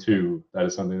Peglin 2, that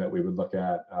is something that we would look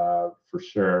at for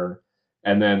sure.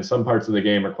 And then some parts of the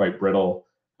game are quite brittle.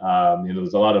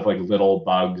 There's a lot of like little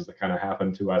bugs that kind of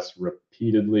happen to us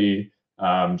repeatedly,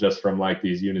 just from like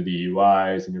these Unity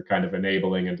UIs, and you're kind of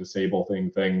enabling and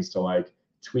disabling things to like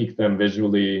tweak them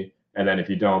visually. And then if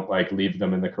you don't like leave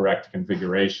them in the correct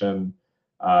configuration,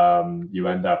 you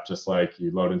end up just like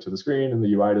you load into the screen and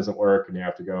the UI doesn't work, and you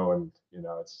have to go, and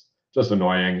it's just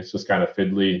annoying. It's just kind of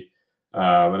fiddly.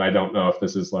 And I don't know if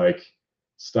this is like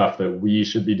stuff that we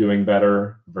should be doing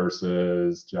better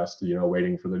versus just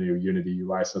waiting for the new Unity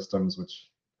UI systems, which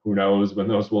who knows when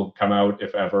those will come out,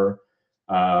 if ever.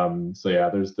 So yeah,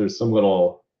 there's some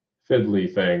little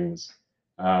fiddly things,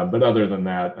 but other than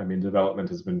that, I mean, development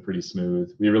has been pretty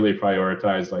smooth. We really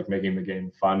prioritize like making the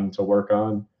game fun to work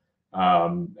on,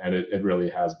 and it really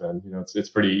has been. It's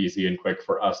pretty easy and quick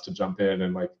for us to jump in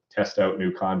and like test out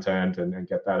new content and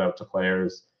get that out to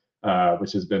players,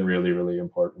 which has been really really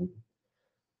important.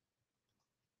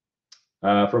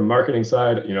 From marketing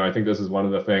side, I think this is one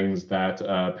of the things that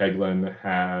Peglin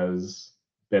has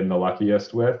been the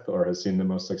luckiest with, or has seen the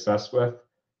most success with.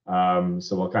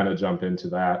 So we'll kind of jump into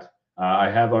that. I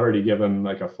have already given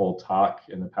like a full talk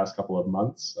in the past couple of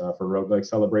months for Roguelike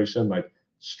Celebration, like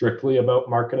strictly about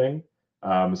marketing.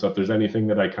 So if there's anything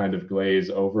that I kind of glaze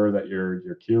over that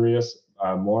you're curious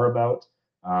more about,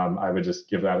 I would just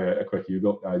give that a quick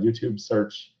YouTube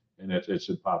search, and it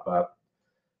should pop up.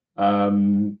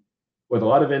 With a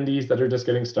lot of indies that are just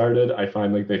getting started, I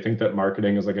find like they think that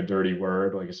marketing is like a dirty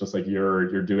word. Like it's just like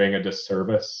you're doing a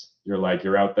disservice.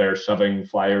 You're out there shoving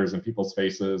flyers in people's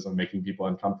faces and making people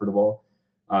uncomfortable.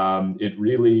 It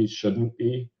really shouldn't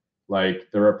be. Like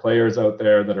there are players out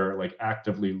there that are like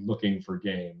actively looking for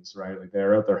games, right? Like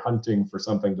they're out there hunting for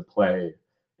something to play,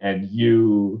 and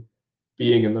you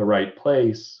being in the right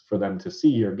place for them to see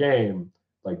your game,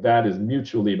 like that is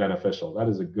mutually beneficial. That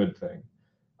is a good thing.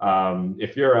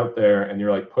 If you're out there and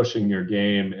you're like pushing your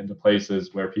game into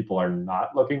places where people are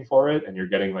not looking for it and you're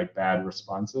getting like bad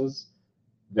responses,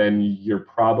 then you're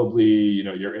probably,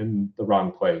 you're in the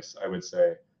wrong place, I would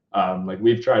say. Like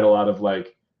we've tried a lot of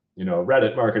like,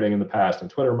 Reddit marketing in the past and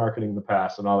Twitter marketing in the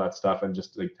past and all that stuff, and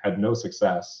just like had no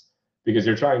success because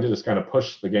you're trying to just kind of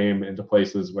push the game into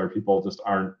places where people just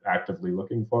aren't actively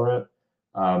looking for it.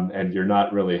 And you're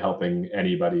not really helping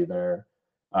anybody there.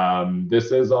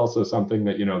 This is also something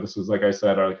that, this was, like I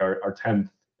said, our 10th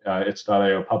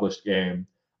itch.io published game.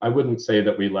 I wouldn't say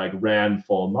that we like ran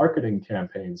full marketing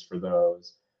campaigns for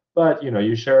those, but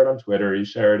you share it on Twitter, you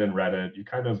share it in Reddit,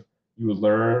 you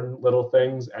learn little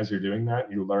things as you're doing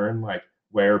that. You learn like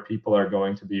where people are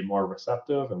going to be more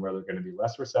receptive and where they're going to be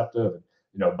less receptive. And,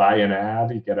 buy an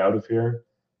ad, you get out of here.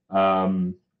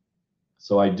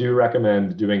 So I do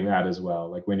recommend doing that as well.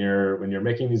 Like when you're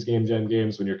making these game jam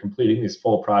games, when you're completing these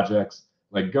full projects,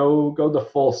 like go the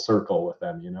full circle with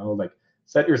them. Like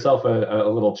set yourself a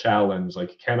little challenge.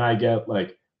 Like can I get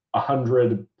like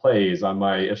 100 plays on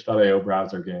my itch.io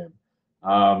browser game?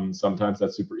 Sometimes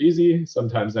that's super easy.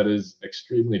 Sometimes that is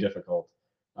extremely difficult.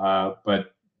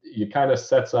 But it kind of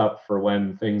sets up for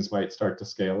when things might start to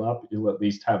scale up. You'll at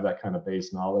least have that kind of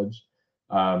base knowledge.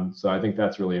 So I think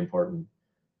that's really important.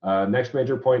 Next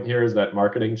major point here is that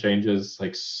marketing changes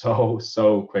like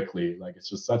so quickly. Like it's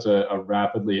just such a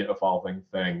rapidly evolving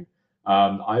thing.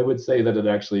 I would say that it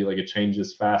actually like it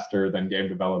changes faster than game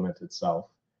development itself.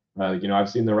 I've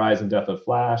seen the rise and death of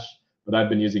Flash, but I've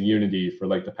been using Unity for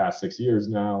like the past 6 years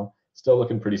now. Still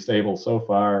looking pretty stable so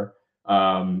far.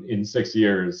 In 6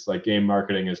 years, like game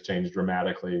marketing has changed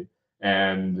dramatically.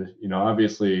 And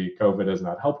obviously COVID has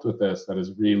not helped with this. That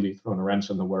has really thrown a wrench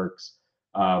in the works.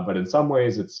 But in some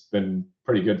ways, it's been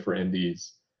pretty good for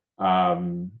indies.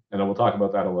 And we'll talk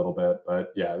about that a little bit.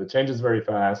 But yeah, the change is very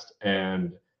fast,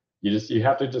 and you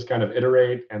have to just kind of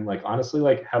iterate and like honestly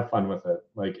like have fun with it.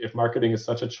 Like if marketing is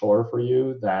such a chore for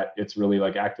you that it's really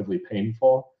like actively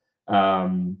painful,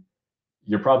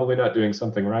 you're probably not doing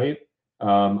something right.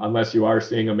 Unless you are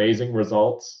seeing amazing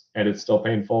results and it's still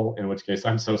painful, in which case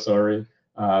I'm so sorry.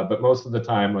 But most of the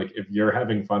time, like if you're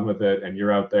having fun with it and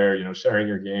you're out there, sharing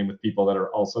your game with people that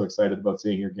are also excited about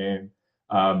seeing your game,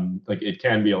 like it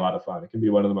can be a lot of fun. It can be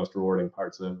one of the most rewarding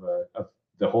parts of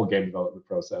the whole game development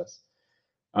process.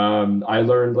 I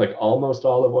learned like almost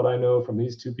all of what I know from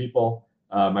these two people.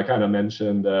 I kind of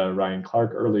mentioned Ryan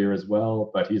Clark earlier as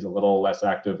well, but he's a little less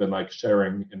active in like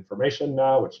sharing information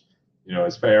now, which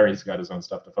is fair. He's got his own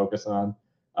stuff to focus on.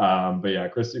 But yeah,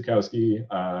 Chris Zukowski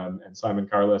and Simon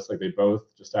Carlos, like they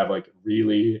both just have like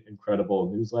really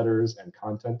incredible newsletters and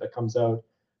content that comes out.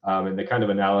 And the kind of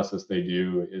analysis they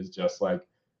do is just like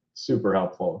super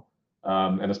helpful.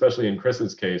 And especially in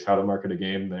Chris's case, how to market a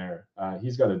game there.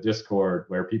 He's got a Discord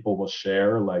where people will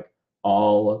share like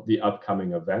all the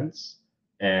upcoming events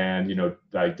and,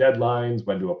 like deadlines,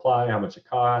 when to apply, how much it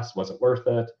costs, was it worth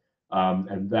it?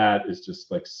 And that is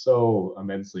just like so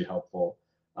immensely helpful.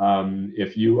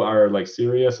 If you are like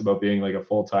serious about being like a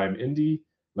full-time indie,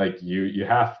 like you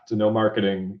have to know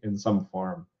marketing in some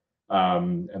form.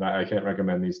 And I can't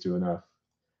recommend these two enough.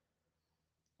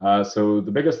 So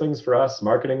the biggest things for us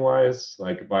marketing wise,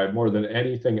 like by more than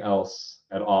anything else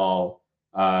at all,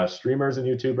 streamers and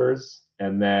YouTubers,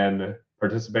 and then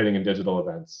participating in digital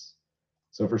events.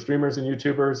 So for streamers and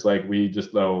YouTubers, like we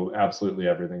just owe absolutely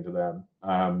everything to them.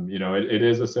 It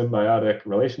is a symbiotic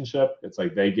relationship. It's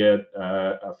like they get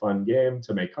a fun game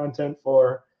to make content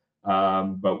for,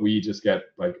 but we just get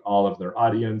like all of their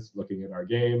audience looking at our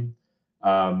game.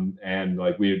 And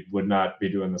like we would not be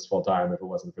doing this full time if it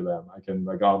wasn't for them. I can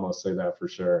like almost say that for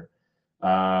sure.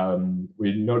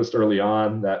 We noticed early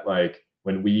on that like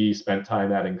when we spent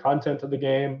time adding content to the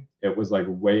game, it was like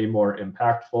way more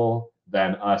impactful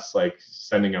than us like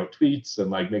sending out tweets and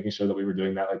like making sure that we were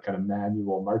doing that like kind of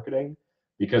manual marketing.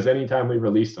 Because anytime we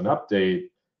released an update,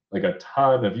 like a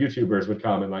ton of YouTubers would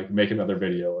come and like make another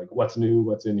video, like what's new,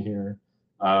 what's in here.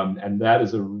 And that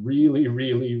is a really,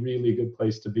 really, really good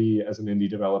place to be as an indie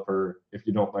developer if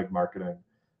you don't like marketing.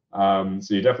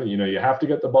 So you definitely, you have to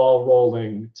get the ball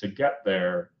rolling to get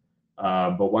there.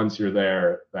 But once you're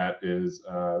there, that is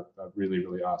really,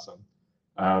 really awesome.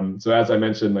 So as I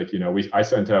mentioned, like, I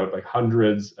sent out like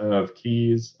hundreds of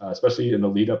keys, especially in the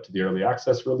lead up to the early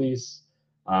access release.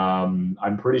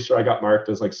 I'm pretty sure I got marked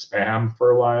as like spam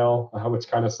for a while, which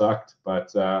kind of sucked,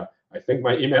 but I think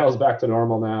my email is back to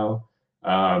normal now.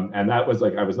 And that was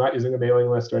like, I was not using a mailing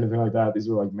list or anything like that. These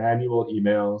were like manual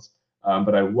emails.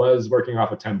 But I was working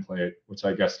off a template, which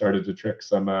I guess started to trip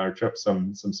some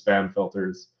spam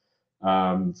filters.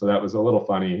 So that was a little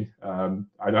funny.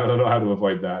 I don't know how to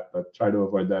avoid that, but try to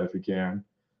avoid that if you can.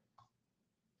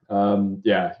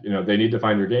 Yeah, they need to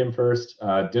find your game first.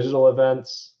 Digital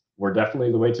events were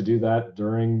definitely the way to do that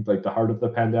during like the heart of the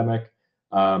pandemic.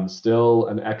 Still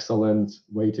an excellent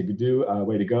way to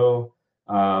go.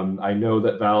 I know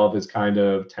that Valve is kind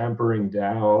of tampering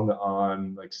down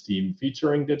on like Steam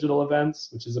featuring digital events,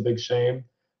 which is a big shame.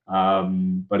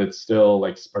 But it's still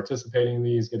like participating in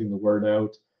these, getting the word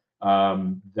out.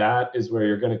 That is where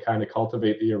you're going to kind of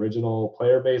cultivate the original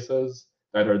player bases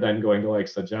that are then going to like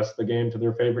suggest the game to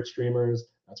their favorite streamers.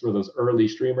 That's where those early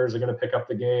streamers are going to pick up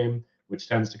the game, which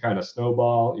tends to kind of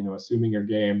snowball, assuming your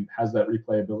game has that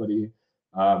replayability,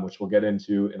 which we'll get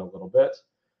into in a little bit.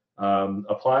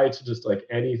 Apply to just like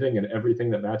anything and everything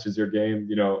that matches your game,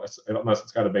 unless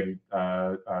it's got a big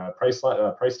price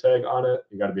tag on it.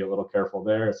 You got to be a little careful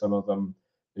there. Some of them,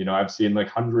 I've seen like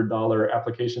 $100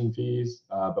 application fees,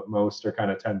 but most are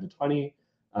kind of 10 to 20.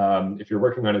 If you're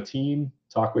working on a team,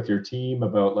 talk with your team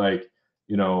about like,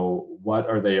 what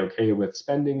are they okay with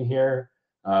spending here?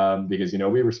 Because,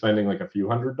 we were spending like a few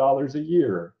 $100s a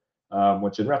year,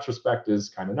 which in retrospect is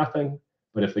kind of nothing.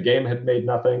 But if the game had made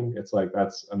nothing, it's like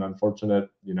that's an unfortunate,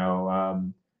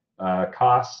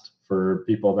 cost for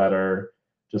people that are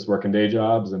just working day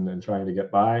jobs and trying to get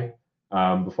by.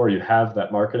 Before you have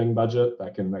that marketing budget,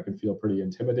 that can feel pretty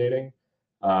intimidating.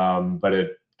 But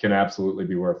it can absolutely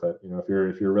be worth it.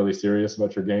 If you're really serious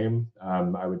about your game,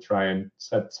 I would try and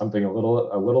set something a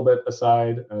little bit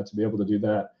aside to be able to do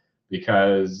that,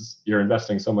 because you're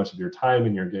investing so much of your time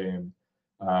in your game.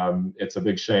 It's a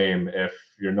big shame if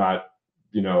you're not,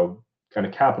 kind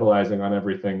of capitalizing on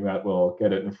everything that will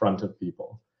get it in front of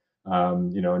people,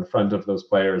 in front of those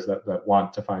players that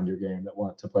want to find your game, that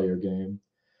want to play your game.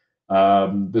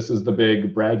 This is the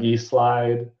big braggy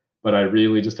slide, but I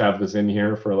really just have this in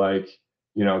here for like,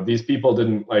 these people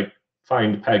didn't like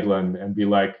find Peglin and be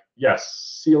like,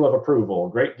 yes, seal of approval,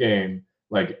 great game.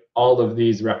 Like all of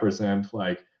these represent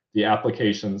like the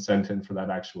application sent in for that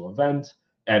actual event,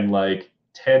 and like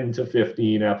 10 to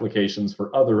 15 applications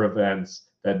for other events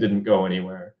that didn't go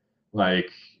anywhere. Like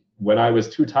when I was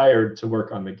too tired to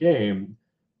work on the game,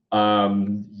 I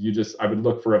would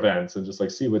look for events and just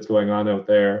like see what's going on out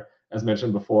there. As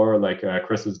mentioned before, like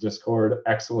Chris's Discord,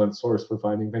 excellent source for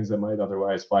finding things that might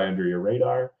otherwise fly under your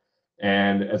radar.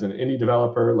 And as an indie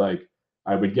developer, like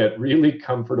I would get really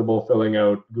comfortable filling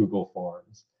out Google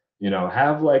Forms.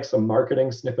 Have like some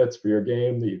marketing snippets for your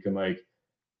game that you can like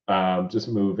just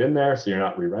move in there, so you're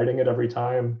not rewriting it every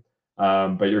time.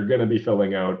 But you're going to be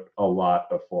filling out a lot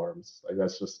of forms. Like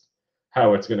that's just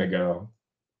how it's going to go.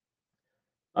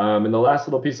 And the last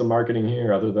little piece of marketing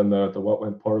here, other than the what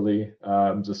went poorly,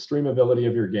 just streamability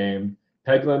of your game.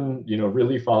 Peglin,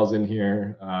 really falls in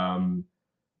here.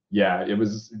 Yeah, it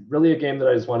was really a game that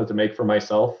I just wanted to make for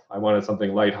myself. I wanted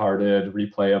something lighthearted,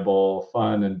 replayable,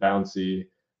 fun, and bouncy.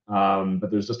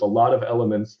 But there's just a lot of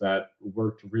elements that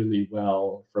worked really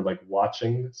well for like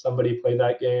watching somebody play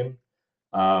that game.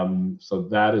 So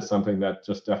that is something that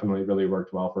just definitely really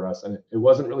worked well for us. And it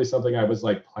wasn't really something I was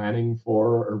like planning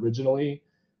for originally.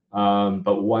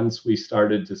 But once we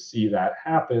started to see that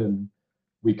happen,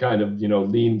 we kind of,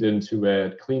 leaned into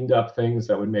it, cleaned up things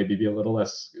that would maybe be a little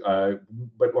less,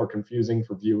 bit more confusing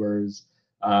for viewers.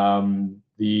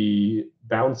 The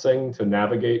bouncing to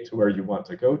navigate to where you want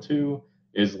to go to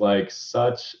is like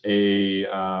such a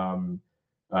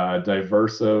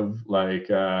diversive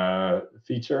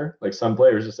feature. Like some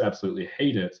players just absolutely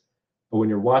hate it. But when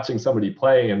you're watching somebody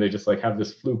play and they just like have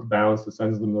this fluke bounce that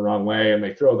sends them the wrong way and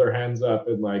they throw their hands up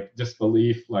in like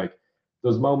disbelief, like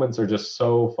those moments are just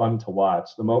so fun to watch.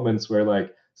 The moments where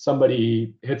like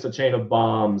somebody hits a chain of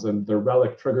bombs and their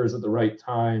relic triggers at the right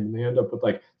time and they end up with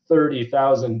like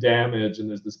 30,000 damage and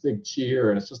there's this big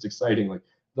cheer and it's just exciting. Like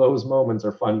those moments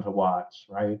are fun to watch,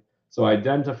 right? So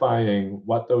identifying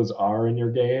what those are in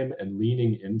your game and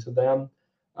leaning into them,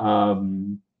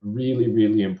 really,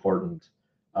 really important.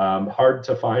 Hard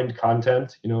to find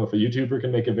content. You know, if a YouTuber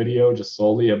can make a video just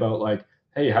solely about like,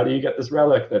 hey, how do you get this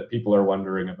relic that people are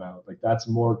wondering about? Like that's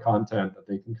more content that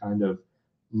they can kind of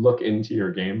look into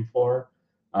your game for.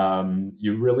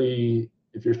 You really,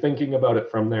 if you're thinking about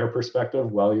it from their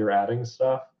perspective while you're adding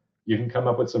stuff, you can come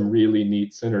up with some really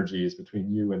neat synergies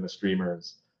between you and the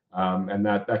streamers. And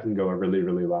that can go a really,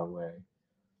 really long way.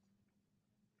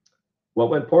 What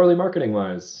went poorly marketing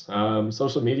wise?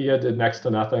 Social media did next to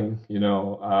nothing. You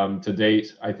know, to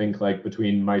date, I think like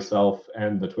between myself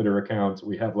and the Twitter account,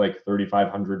 we have like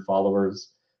 3,500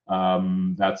 followers.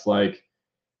 That's like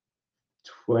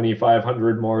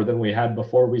 2,500 more than we had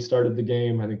before we started the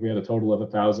game. I think we had a total of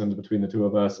 1,000 between the two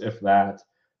of us, if that.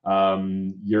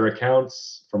 Your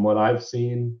accounts, from what I've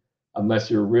seen,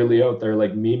 unless you're really out there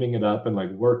like memeing it up and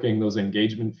like working those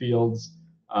engagement fields,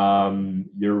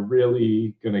 you're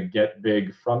really gonna get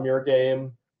big from your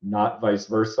game, not vice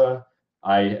versa.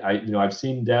 You know, I've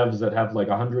seen devs that have like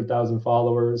 100,000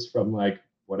 followers from like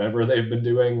whatever they've been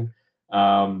doing,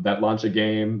 that launch a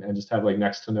game and just have like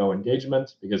next to no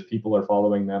engagement because people are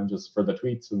following them just for the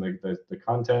tweets and the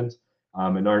content,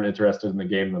 and aren't interested in the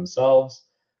game themselves.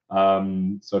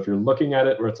 So if you're looking at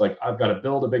it where it's like, I've got to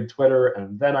build a big Twitter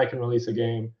and then I can release a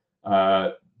game,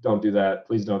 don't do that.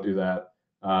 Please don't do that.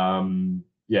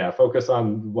 Yeah, focus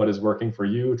on what is working for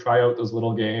you. Try out those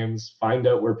little games. Find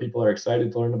out where people are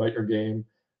excited to learn about your game,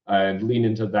 and lean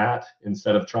into that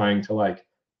instead of trying to like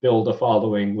build a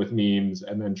following with memes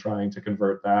and then trying to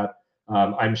convert that.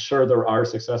 I'm sure there are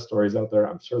success stories out there.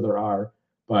 I'm sure there are,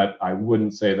 but I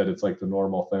wouldn't say that it's like the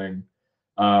normal thing.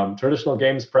 Traditional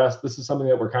games press, this is something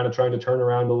that we're kind of trying to turn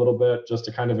around a little bit just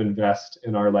to kind of invest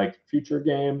in our like future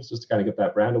games, just to kind of get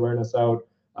that brand awareness out.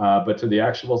 But to the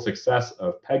actual success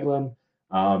of Peglin,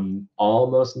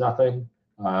 almost nothing.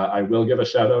 I will give a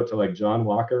shout out to like John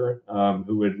Walker,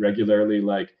 who would regularly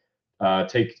like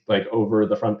take like over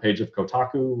the front page of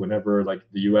Kotaku whenever like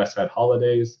the US had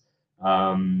holidays.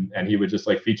 And he would just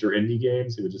like feature indie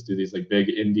games. He would just do these like big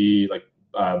indie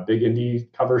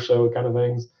cover show kind of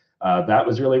things. That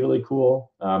was really, really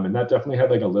cool. And that definitely had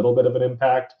like a little bit of an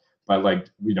impact, but like,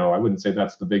 you know, I wouldn't say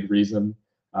that's the big reason.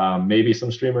 Maybe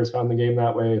some streamers found the game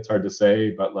that way. It's hard to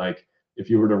say, but like if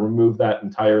you were to remove that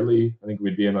entirely, I think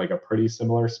we'd be in like a pretty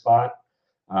similar spot.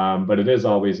 But it is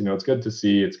always, you know, it's good to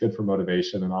see, it's good for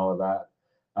motivation and all of that.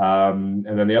 And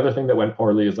then the other thing that went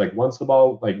poorly is like once the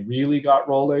ball like really got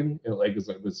rolling, it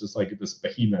was just like this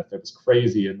behemoth. It was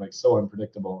crazy and like so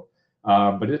unpredictable.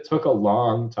 But it took a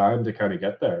long time to kind of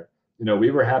get there. You know,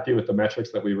 we were happy with the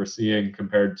metrics that we were seeing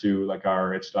compared to like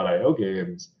our itch.io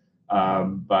games.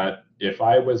 But if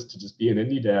I was to just be an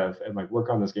indie dev and like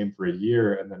work on this game for a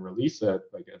year and then release it,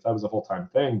 like if that was a full-time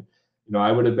thing, you know,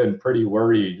 I would have been pretty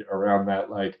worried around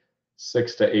that like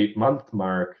 6 to 8 month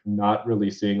mark, not really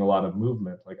seeing a lot of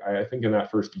movement. Like I think in that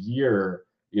first year,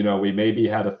 you know, we maybe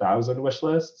had 1,000 wish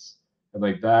lists, and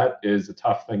like that is a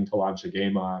tough thing to launch a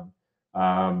game on.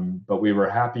 But we were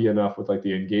happy enough with like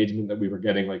the engagement that we were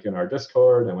getting like in our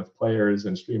Discord and with players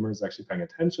and streamers actually paying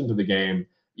attention to the game,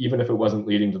 even if it wasn't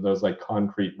leading to those like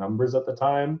concrete numbers at the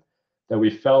time, that we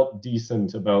felt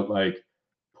decent about like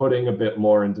putting a bit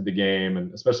more into the game.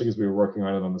 And especially because we were working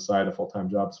on it on the side of full-time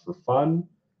jobs for fun,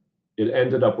 it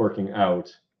ended up working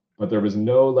out. But there was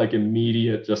no like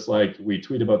immediate, just like we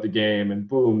tweet about the game and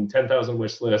boom, 10,000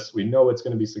 wish lists. We know it's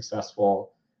going to be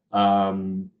successful.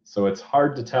 So it's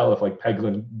hard to tell if like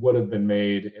Peglin would have been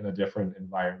made in a different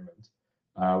environment,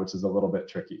 which is a little bit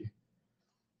tricky.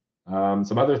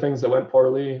 Some other things that went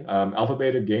poorly. Alpha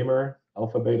Beta Gamer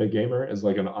is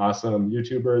like an awesome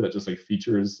YouTuber that just like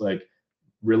features like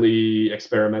really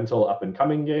experimental up and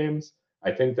coming games.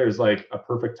 I think there's like a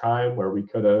perfect time where we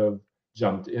could have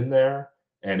jumped in there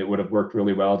and it would have worked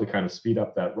really well to kind of speed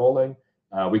up that rolling.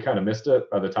 We kind of missed it.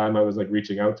 By the time I was like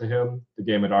reaching out to him, the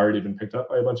game had already been picked up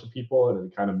by a bunch of people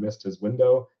and it kind of missed his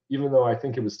window, even though I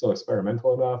think it was still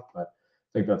experimental enough, but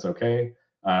I think that's okay.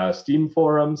 Steam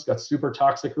forums got super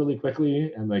toxic really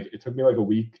quickly, and like it took me like a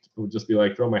week to just be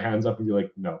like throw my hands up and be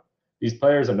like, no, these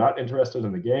players are not interested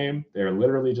in the game. They're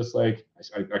literally just like,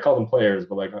 I call them players,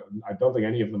 but like I don't think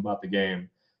any of them bought the game.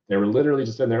 They were literally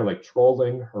just in there like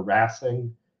trolling,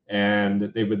 harassing, and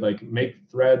they would like make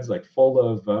threads like full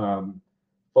of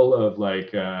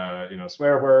like you know,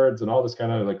 swear words and all this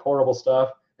kind of like horrible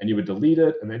stuff, and you would delete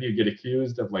it, and then you'd get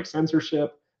accused of like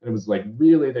censorship. And it was like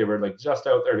really they were like just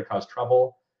out there to cause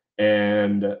trouble.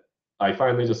 And I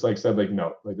finally just like said like,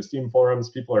 no, like the Steam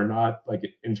forums, people are not like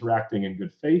interacting in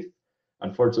good faith.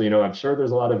 Unfortunately, you know, I'm sure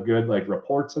there's a lot of good like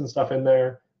reports and stuff in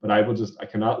there, but I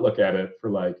cannot look at it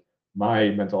for like my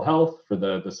mental health, for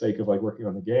the sake of like working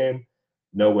on the game.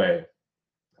 No way.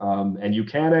 And you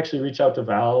can actually reach out to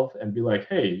Valve and be like,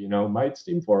 hey, my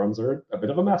Steam forums are a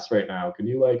bit of a mess right now. Can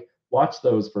you like watch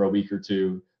those for a week or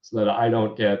two so that I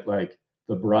don't get like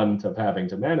the brunt of having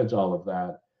to manage all of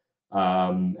that?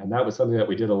 And that was something that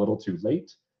we did a little too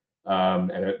late.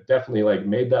 And it definitely like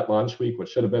made that launch week, which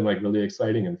should have been like really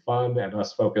exciting and fun, and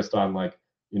us focused on like,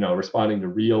 responding to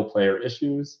real player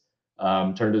issues,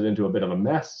 turned it into a bit of a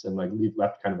mess and like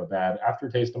left kind of a bad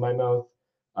aftertaste in my mouth.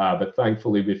 But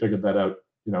thankfully we figured that out,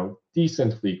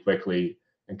 decently quickly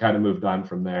and kind of moved on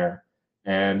from there.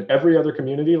 And every other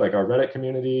community, like our Reddit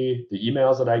community, the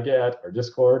emails that I get, our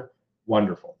Discord,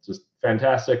 wonderful, just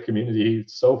fantastic community,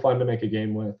 so fun to make a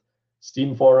game with.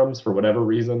 Steam forums, for whatever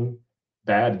reason,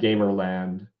 bad gamer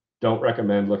land. Don't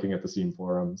recommend looking at the Steam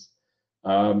forums.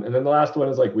 And then the last one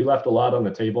is like we left a lot on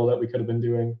the table that we could have been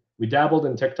doing. We dabbled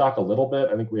in TikTok a little bit.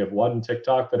 I think we have one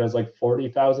TikTok that has like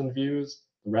 40,000 views.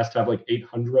 The rest have like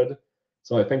 800.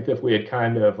 So I think if we had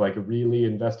kind of like really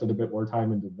invested a bit more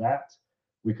time into that,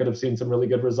 we could have seen some really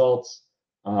good results.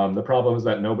 The problem is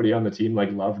that nobody on the team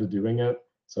like loved doing it.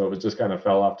 So it was just kind of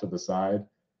fell off to the side,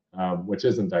 which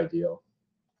isn't ideal.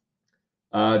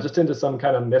 Just into some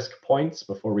kind of misc points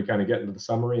before we kind of get into the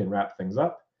summary and wrap things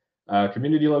up.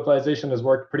 Community localization has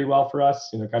worked pretty well for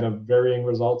us, kind of varying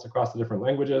results across the different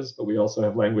languages, but we also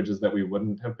have languages that we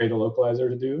wouldn't have paid a localizer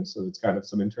to do. So it's kind of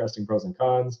some interesting pros and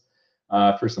cons.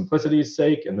 For simplicity's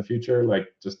sake, in the future,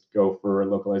 like just go for a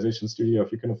localization studio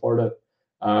if you can afford it.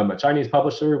 A Chinese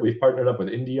publisher, we've partnered up with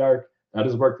IndieArc. That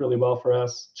has worked really well for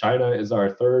us. China is our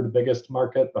third biggest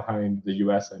market behind the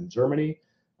US and Germany.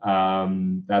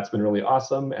 That's been really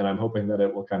awesome, and I'm hoping that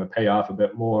it will kind of pay off a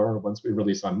bit more once we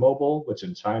release on mobile, which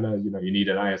in China, you need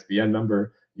an ISBN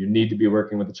number. You need to be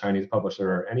working with a Chinese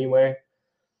publisher anyway.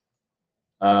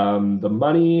 The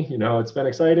money, it's been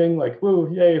exciting, like, woo,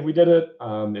 yay, we did it.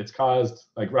 It's caused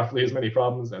like roughly as many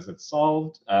problems as it's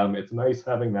solved. It's nice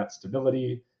having that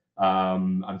stability.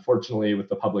 Unfortunately, with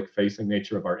the public-facing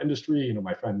nature of our industry,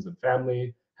 my friends and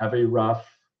family have a rough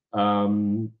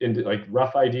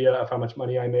idea of how much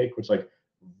money I make, which like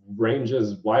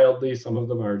ranges wildly. Some of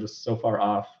them are just so far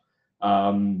off.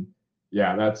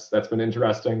 Yeah, that's been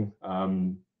interesting.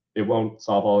 It won't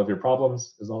solve all of your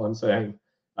problems, is all I'm saying.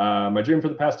 My dream for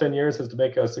the past 10 years is to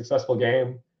make a successful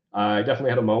game. I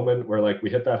definitely had a moment where like we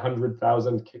hit that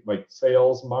 100,000 like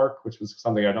sales mark, which was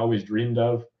something I'd always dreamed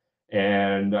of.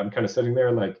 And I'm kind of sitting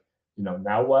there like,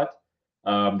 now what?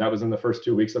 That was in the first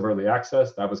 2 weeks of early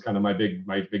access. That was kind of my big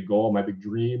goal, my big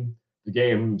dream. The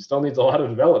game still needs a lot of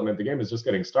development. The game is just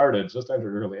getting started, just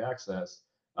entered early access.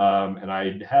 And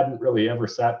I hadn't really ever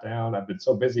sat down. I've been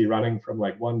so busy running from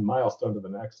like one milestone to the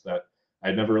next that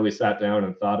I'd never really sat down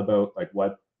and thought about like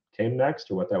what came next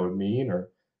or what that would mean or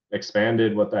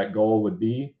expanded what that goal would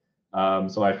be.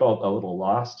 So I felt a little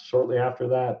lost shortly after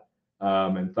that.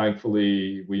 And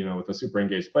thankfully, we, with a super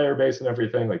engaged player base and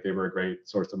everything, like they were a great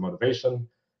source of motivation.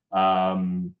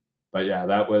 But yeah,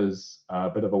 that was a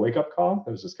bit of a wake-up call.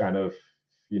 It was just kind of,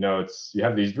 you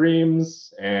have these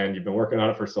dreams and you've been working on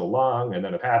it for so long, and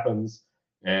then it happens,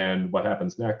 and what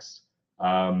happens next?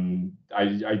 I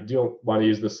don't want to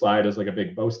use this slide as like a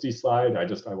big boasty slide.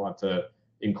 I want to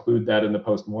include that in the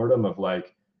post-mortem of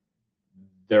like,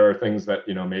 there are things that,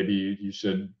 maybe you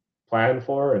should plan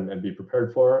for and be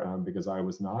prepared for, because I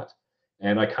was not.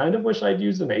 And I kind of wish I'd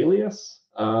used an alias.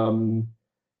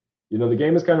 The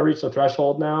game has kind of reached a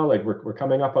threshold now. Like we're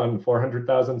coming up on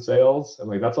 400,000 sales, and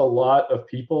like that's a lot of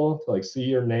people to like see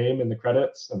your name in the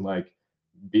credits and like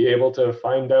be able to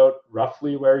find out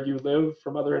roughly where you live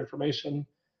from other information.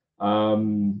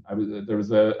 There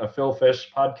was a Phil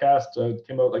Fish podcast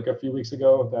came out like a few weeks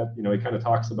ago that he kind of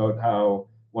talks about how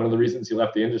one of the reasons he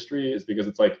left the industry is because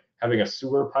it's like having a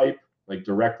sewer pipe like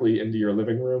directly into your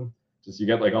living room. Just you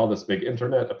get like all this big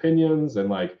internet opinions, and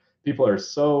like people are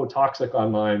so toxic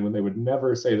online when they would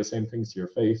never say the same things to your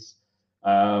face.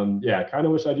 Yeah, I kind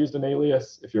of wish I'd used an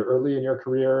alias. If you're early in your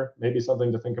career, maybe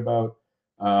something to think about.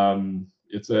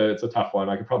 It's a tough one.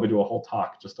 I could probably do a whole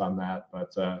talk just on that,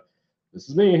 but this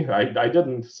is me. I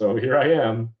didn't, so here I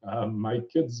am. My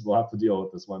kids will have to deal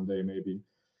with this one day, maybe.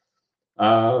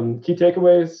 Key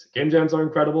takeaways: game jams are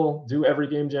incredible. Do every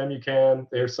game jam you can.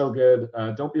 They are so good.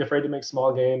 Don't be afraid to make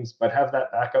small games, but have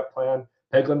that backup plan.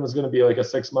 Peglin was going to be like a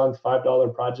 6-month,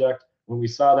 $5 project. When we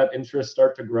saw that interest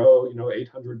start to grow,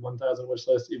 800, 1,000 wish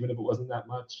lists, even if it wasn't that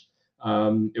much,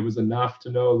 it was enough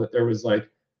to know that there was like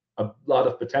a lot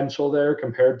of potential there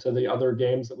compared to the other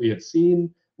games that we had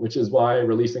seen, which is why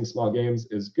releasing small games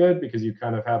is good, because you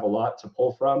kind of have a lot to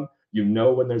pull from.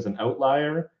 When there's an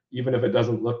outlier, even if it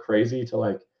doesn't look crazy to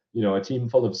like, a team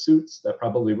full of suits that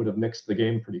probably would have nixed the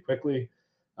game pretty quickly.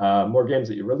 More games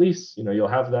that you release, you'll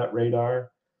have that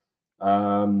radar.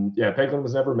 Yeah, Peglin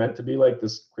was never meant to be like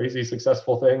this crazy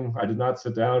successful thing. I did not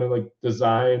sit down and like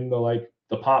design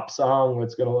the pop song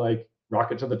that's gonna like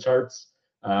rocket to the charts.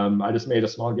 I just made a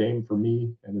small game for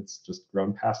me, and it's just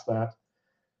grown past that.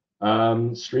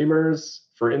 Streamers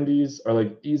for indies are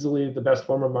like easily the best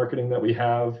form of marketing that we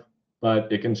have,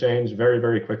 but it can change very,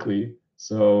 very quickly.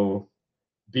 So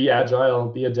be agile,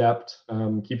 be adept,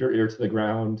 keep your ear to the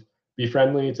ground, be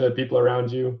friendly to people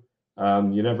around you.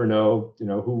 You never know,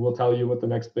 who will tell you what the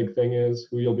next big thing is,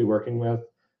 who you'll be working with.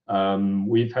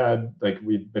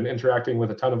 We've been interacting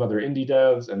with a ton of other indie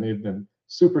devs, and they've been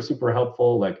super, super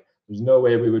helpful. Like, there's no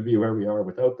way we would be where we are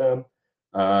without them.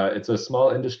 It's a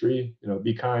small industry,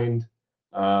 be kind.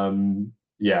 Bundle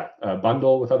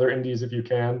with other indies if you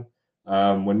can.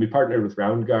 When we partnered with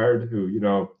RoundGuard,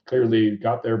 who, clearly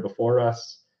got there before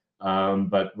us,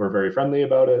 but we're very friendly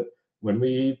about it. When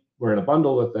we were in a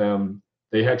bundle with them,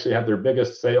 they actually had their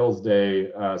biggest sales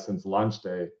day since launch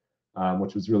day,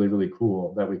 which was really, really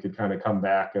cool that we could kind of come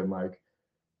back and like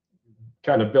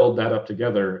kind of build that up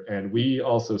together. And we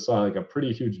also saw like a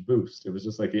pretty huge boost. It was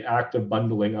just like the act of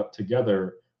bundling up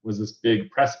together was this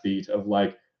big press beat of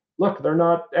like, look, they're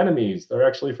not enemies, they're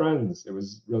actually friends. It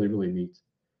was really, really neat.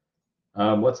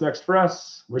 What's next for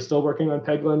us? We're still working on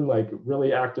Peglin, like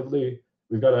really actively.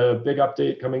 We've got a big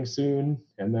update coming soon,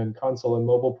 and then console and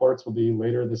mobile ports will be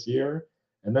later this year.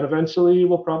 And then eventually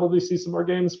we'll probably see some more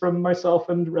games from myself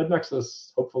and Red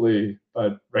Nexus, hopefully.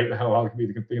 But right now, all we can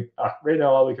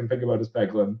think about is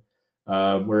Peglin.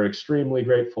 We're extremely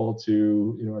grateful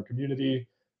to our community.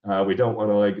 We don't want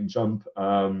to like jump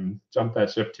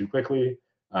that ship too quickly.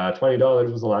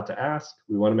 $20 was a lot to ask.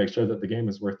 We want to make sure that the game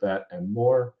is worth that and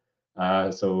more.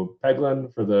 So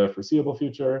Peglin for the foreseeable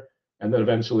future, and then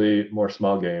eventually more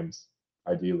small games,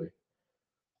 ideally.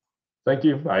 Thank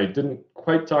you. I didn't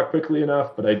quite talk quickly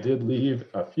enough, but I did leave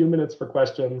a few minutes for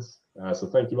questions. So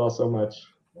thank you all so much,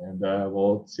 and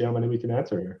we'll see how many we can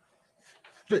answer here.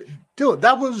 Dylan,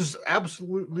 that was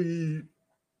absolutely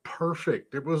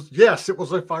perfect. It was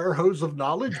a fire hose of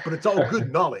knowledge, but it's all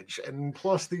good knowledge. And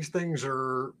plus these things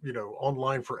are,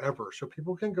 online forever. So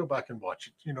people can go back and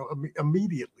watch it,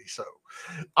 immediately. So,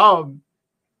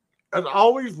 and I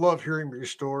always love hearing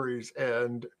these stories.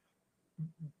 And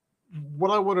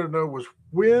what I want to know was,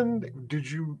 when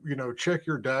did you, check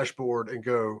your dashboard and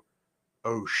go,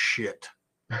 oh shit.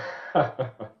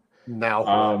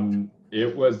 Now,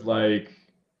 it was like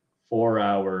 4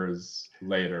 hours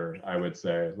later, I would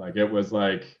say. Like, it was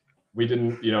like, we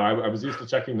didn't, I was used to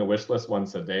checking the wish list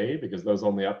once a day because those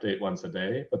only update once a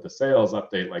day, but the sales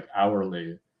update like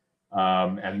hourly.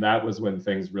 And that was when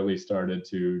things really started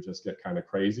to just get kind of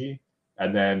crazy.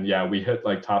 And then, we hit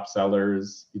like top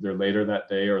sellers either later that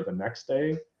day or the next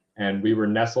day. And we were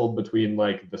nestled between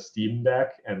like the Steam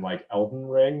Deck and like Elden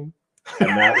Ring. And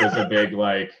that was a big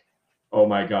like, oh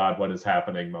my God, what is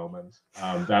happening moment.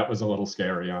 That was a little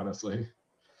scary, honestly.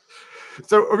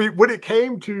 So, I mean, when it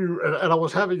came to, and I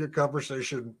was having a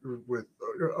conversation with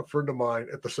a friend of mine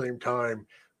at the same time,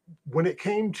 when it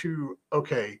came to,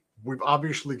 okay, we've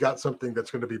obviously got something that's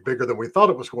going to be bigger than we thought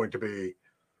it was going to be.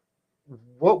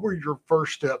 What were your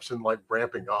first steps in like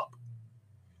ramping up?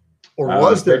 Or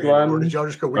was there any, or did y'all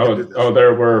just go, we can do this? Oh,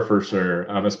 there were for sure.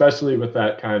 Especially with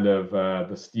that kind of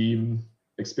the Steam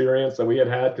experience that we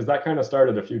had, because that kind of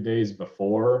started a few days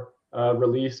before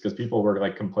release, because people were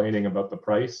like complaining about the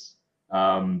price.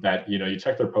 That you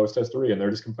check their post history and they're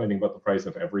just complaining about the price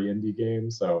of every indie game.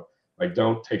 So like,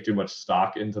 don't take too much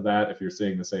stock into that if you're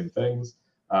seeing the same things.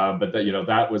 But that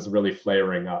that was really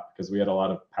flaring up because we had a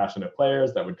lot of passionate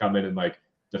players that would come in and like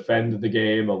defend the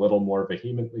game a little more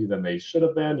vehemently than they should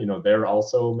have been. They're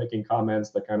also making comments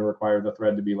that kind of require the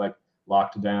thread to be like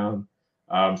locked down.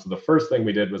 So the first thing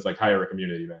we did was like hire a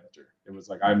community manager. It was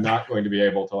like, I'm not going to be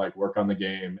able to like work on the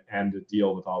game and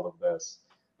deal with all of this.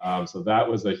 So that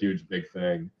was a huge, big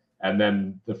thing. And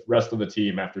then the rest of the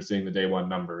team, after seeing the day one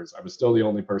numbers, I was still the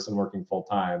only person working full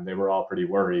time. They were all pretty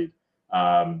worried.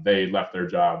 They left their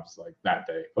jobs like that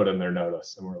day, put in their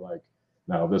notice, and we're like,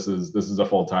 no, this is a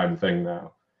full-time thing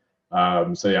now.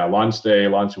 So yeah, launch day,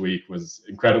 launch week was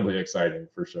incredibly exciting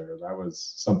for sure. That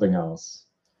was something else.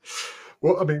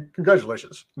 Well, I mean,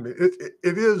 congratulations. I mean,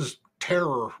 it is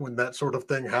terror when that sort of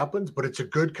thing happens, but it's a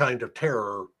good kind of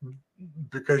terror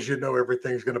because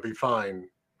everything's going to be fine,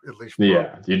 at least.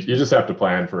 Yeah, you just have to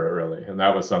plan for it, really. And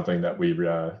that was something that we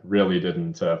really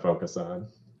didn't focus on.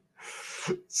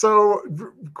 So,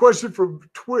 question from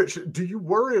Twitch: do you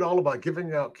worry at all about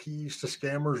giving out keys to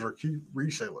scammers or key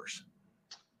resellers?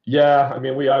 Yeah, I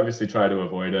mean, we obviously try to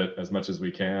avoid it as much as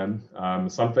we can.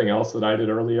 Something else that I did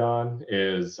early on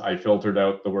is I filtered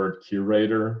out the word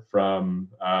curator from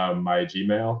my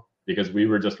Gmail. because we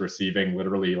were just receiving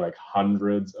literally like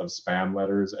hundreds of spam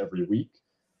letters every week.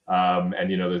 And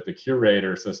the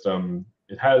curator system,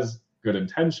 it has good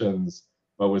intentions,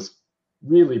 but was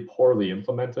really poorly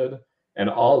implemented. And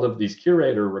all of these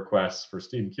curator requests for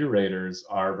Steam curators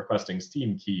are requesting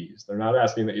Steam keys. They're not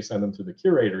asking that you send them through the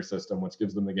curator system, which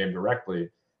gives them the game directly.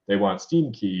 They want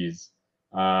Steam keys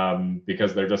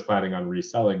because they're just planning on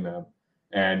reselling them.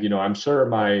 And I'm sure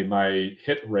my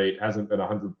hit rate hasn't been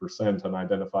 100% on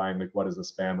identifying like what is a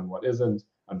spam and what isn't.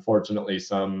 Unfortunately,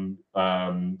 some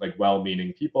like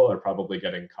well-meaning people are probably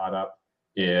getting caught up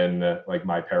in like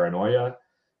my paranoia.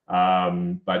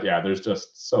 But yeah, there's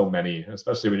just so many,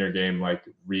 especially when your game like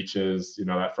reaches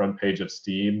that front page of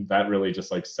Steam, that really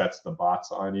just like sets the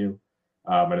bots on you.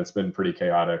 And it's been pretty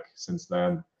chaotic since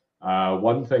then.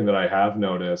 One thing that I have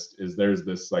noticed is there's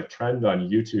this like trend on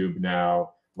YouTube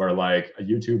now where like a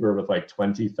YouTuber with like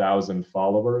 20,000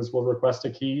 followers will request a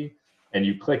key, and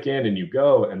you click in and you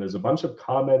go, and there's a bunch of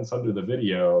comments under the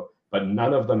video, but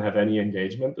none of them have any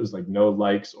engagement. There's like no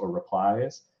likes or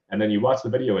replies. And then you watch the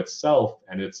video itself,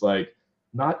 and it's like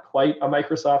not quite a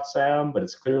Microsoft Sam, but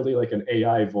it's clearly like an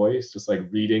AI voice, just like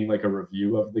reading like a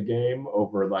review of the game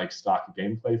over like stock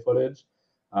gameplay footage.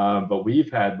 But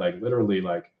we've had like literally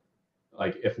like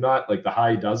if not like the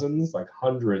high dozens, like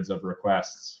hundreds of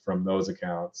requests from those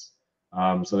accounts.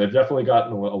 So they've definitely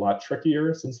gotten a lot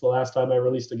trickier since the last time I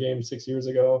released a game 6 years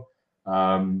ago.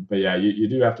 But yeah, you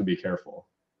do have to be careful.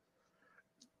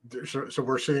 So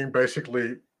we're seeing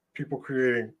basically people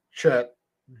creating chat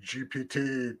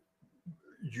GPT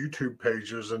YouTube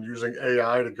pages and using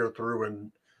AI to go through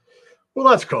and, well,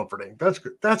 that's comforting. That's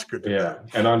good. That's good to know.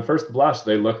 And on first blush,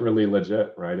 they look really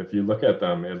legit, right? If you look at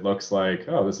them, it looks like,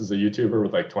 oh, this is a YouTuber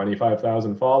with like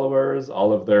 25,000 followers.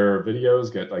 All of their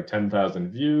videos get like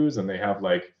 10,000 views, and they have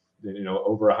like,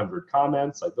 over 100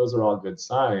 comments. Like those are all good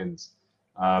signs.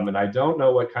 And I don't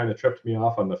know what kind of tripped me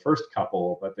off on the first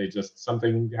couple, but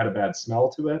something had a bad smell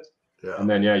to it. Yeah. And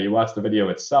then, you watch the video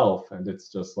itself, and it's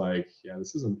just like,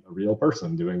 this isn't a real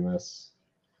person doing this.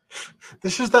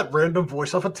 This is that random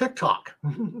voice off of TikTok.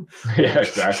 Yeah,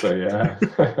 exactly. Yeah.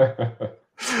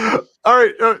 All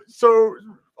right. So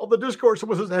on the Discord,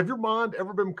 someone says, have your mind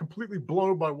ever been completely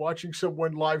blown by watching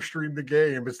someone live stream the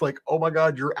game? It's like, oh my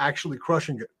God, you're actually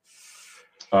crushing it.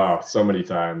 Oh, so many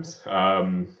times.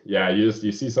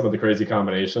 You see some of the crazy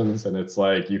combinations, and it's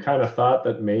like you kind of thought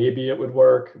that maybe it would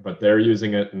work, but they're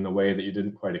using it in a way that you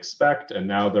didn't quite expect, and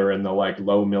now they're in the like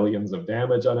low millions of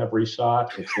damage on every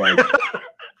shot. It's like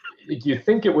you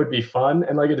think it would be fun,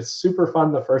 and like it is super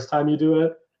fun the first time you do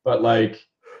it, but like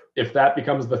if that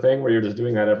becomes the thing where you're just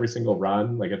doing that every single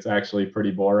run, like it's actually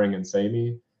pretty boring and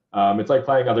samey. It's like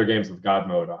playing other games with God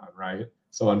mode on, right?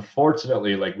 So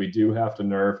unfortunately, like we do have to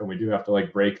nerf, and we do have to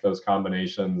like break those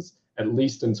combinations at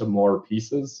least into more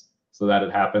pieces so that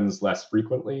it happens less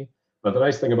frequently. But the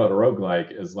nice thing about a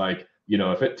roguelike is like,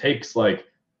 if it takes like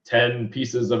 10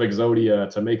 pieces of Exodia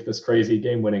to make this crazy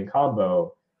game-winning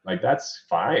combo, like that's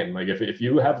fine. Like if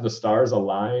you have the stars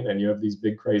align and you have these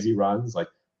big crazy runs, like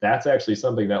that's actually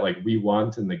something that like we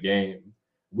want in the game.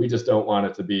 We just don't want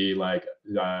it to be like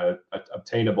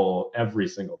obtainable every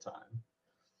single time.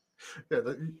 Yeah,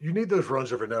 you need those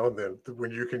runs every now and then when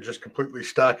you can just completely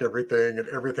stack everything and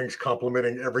everything's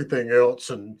complementing everything else.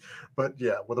 But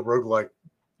yeah, with a roguelike,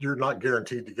 you're not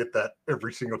guaranteed to get that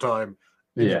every single time.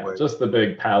 Anyway. Yeah, just the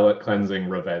big palate cleansing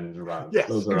revenge runs. Yes,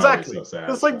 those are exactly. So sad.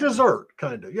 It's like dessert,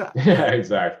 kind of. Yeah. Yeah,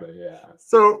 exactly. Yeah.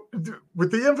 So,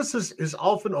 with the emphasis is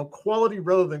often on quality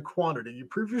rather than quantity, you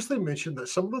previously mentioned that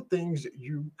some of the things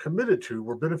you committed to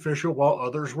were beneficial while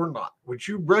others were not. Would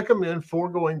you recommend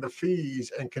foregoing the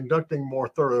fees and conducting more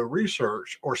thorough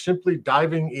research, or simply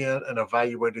diving in and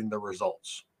evaluating the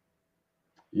results?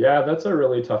 Yeah, that's a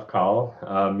really tough call.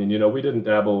 We didn't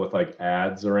dabble with like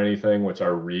ads or anything, which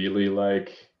are really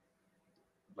like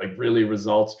really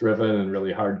results driven and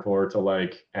really hardcore to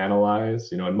like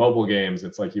analyze. In mobile games,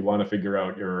 it's like you want to figure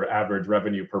out your average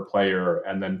revenue per player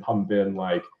and then pump in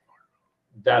like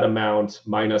that amount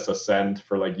minus a cent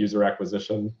for like user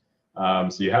acquisition. So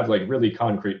you have like really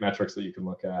concrete metrics that you can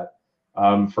look at.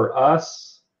 For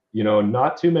us,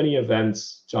 not too many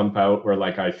events jump out where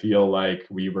like I feel like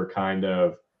we were kind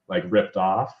of like ripped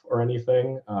off or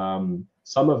anything.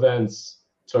 Some events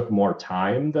took more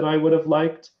time than I would have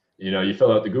liked. You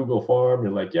fill out the Google form,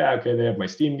 you're like, yeah, okay, they have my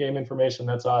Steam game information,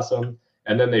 that's awesome.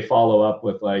 And then they follow up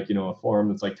with like, a form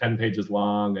that's like 10 pages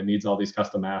long and needs all these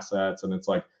custom assets, and it's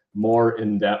like more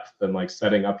in depth than like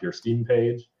setting up your Steam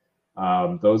page.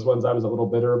 Those ones I was a little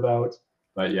bitter about.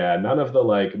 But yeah, none of the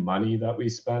like money that we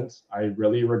spent I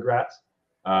really regret.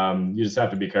 You just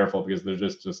have to be careful because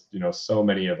there's just so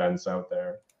many events out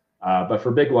there. But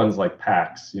for big ones like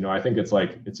PAX, I think it's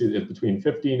between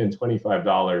 $15 and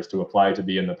 $25 to apply to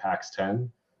be in the PAX 10.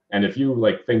 And if you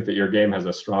think that your game has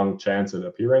a strong chance at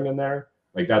appearing in there,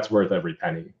 that's worth every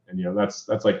penny. And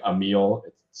that's like a meal.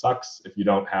 It sucks if you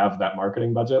don't have that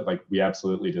marketing budget. We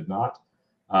absolutely did not.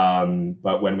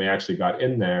 But when we actually got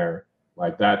in there,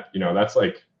 that's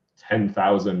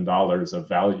 $10,000 of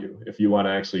value if you want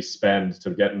to actually spend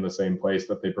to get in the same place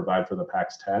that they provide for the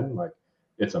PAX 10.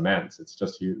 It's immense. It's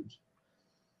just huge.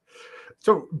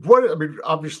 So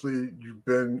obviously you've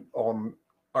been on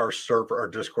our server, our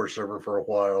Discord server for a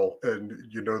while, and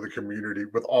the community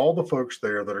with all the folks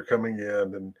there that are coming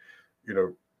in and,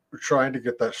 trying to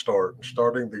get that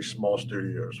starting these small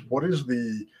studios. What is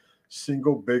the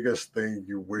single biggest thing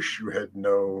you wish you had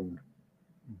known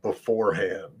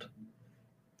beforehand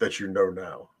that you know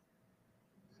now?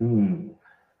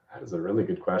 That is a really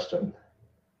good question.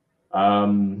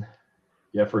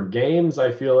 Yeah, for games, I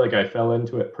feel like I fell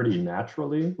into it pretty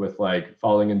naturally with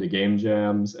falling into game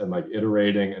jams and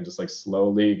iterating and just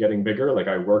slowly getting bigger.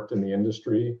 I worked in the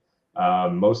industry,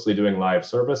 mostly doing live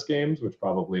service games, which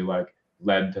probably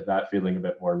led to that feeling a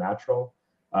bit more natural.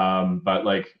 But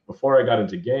before I got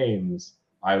into games,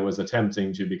 I was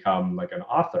attempting to become an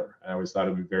author. I always thought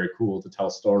it would be very cool to tell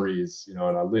stories, in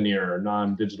a linear,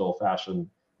 non-digital fashion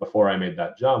before I made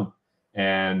that jump.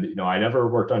 And, I never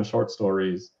worked on short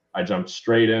stories. I jumped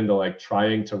straight into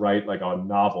trying to write a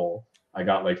novel. I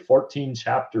got 14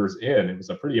 chapters in. It was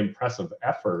a pretty impressive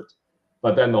effort,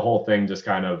 but then the whole thing just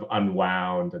kind of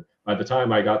unwound. And by the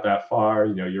time I got that far,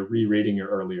 you're rereading your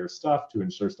earlier stuff to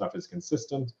ensure stuff is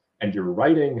consistent, and your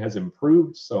writing has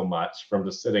improved so much from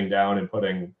just sitting down and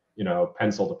putting,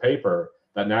 pencil to paper,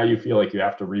 that now you feel like you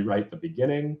have to rewrite the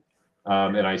beginning.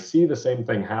 And I see the same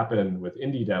thing happen with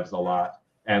indie devs a lot.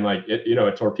 And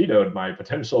it torpedoed my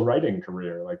potential writing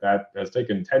career. That has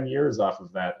taken 10 years off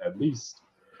of that at least.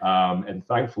 And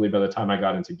thankfully, by the time I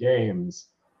got into games,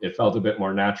 it felt a bit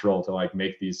more natural to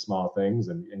make these small things,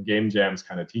 and game jams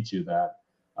kind of teach you that.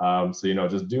 So,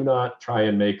 just do not try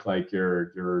and make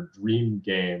your dream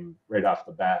game right off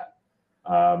the bat.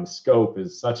 Scope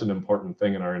is such an important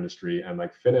thing in our industry, and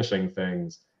finishing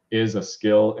things is a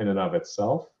skill in and of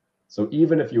itself. So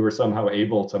even if you were somehow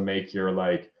able to make your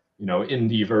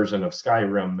indie version of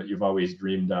Skyrim that you've always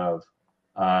dreamed of,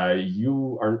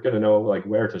 you aren't going to know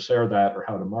where to share that or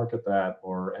how to market that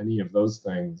or any of those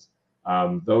things.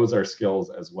 Those are skills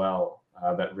as well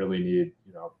that really need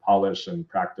polish and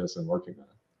practice and working on.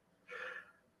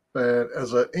 Man,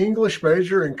 as an English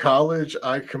major in college,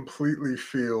 I completely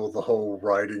feel the whole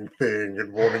writing thing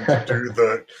and wanting to do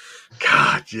the.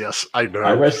 God, yes, I know.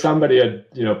 I wish somebody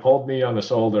had, pulled me on the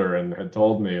shoulder and had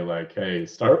told me hey,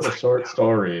 start with short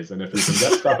stories, and if you can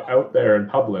get stuff out there and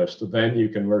published, then you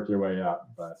can work your way up.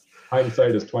 But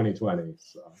hindsight is 20/20.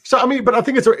 So but I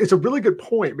think it's a really good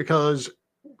point, because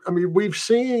we've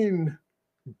seen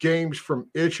games from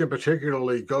itch in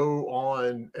particularly go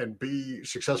on and be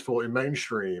successful in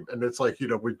mainstream, and it's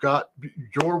we've got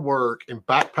your work, and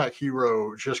Backpack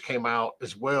Hero just came out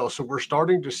as well, so we're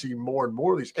starting to see more and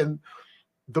more of these. And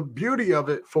the beauty of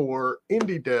it for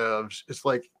indie devs is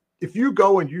if you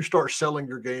go and you start selling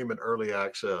your game in early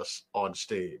access on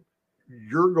Steam,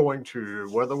 you're going to,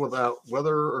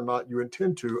 whether or not you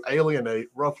intend to, alienate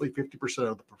roughly 50%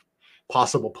 of the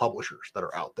possible publishers that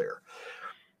are out there.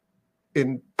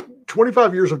 In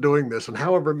 25 years of doing this, and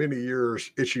however many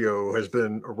years Itch.io has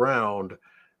been around,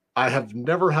 I have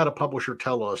never had a publisher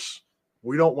tell us,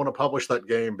 we don't want to publish that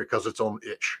game because it's on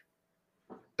itch.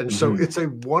 And so it's a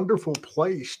wonderful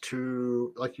place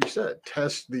to, like you said,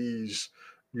 test these,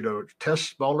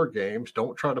 test smaller games.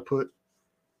 Don't try to put,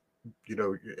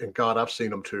 and God, I've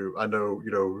seen them too. I know,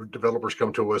 developers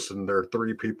come to us and they're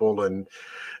 3 people and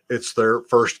it's their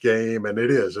first game, and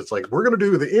it's we're going to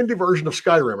do the indie version of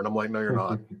Skyrim. And I'm like, no, you're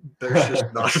not. There's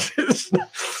just not,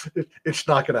 it's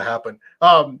not going to happen.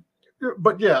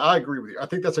 But yeah, I agree with you. I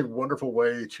think that's a wonderful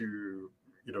way to,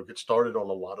 get started on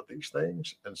a lot of these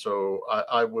things. And so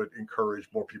I would encourage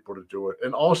more people to do it.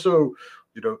 And also,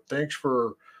 thanks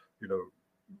for,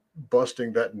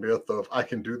 busting that myth of I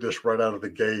can do this right out of the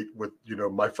gate with,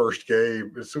 my first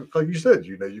game. It's like you said,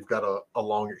 you've got a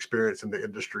long experience in the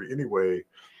industry anyway.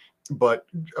 But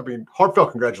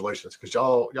heartfelt congratulations, because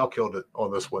y'all killed it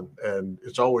on this one. And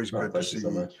it's always good to see,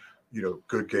 so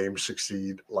good games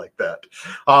succeed like that.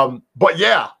 But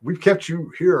yeah, we've kept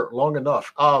you here long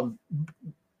enough.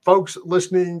 Folks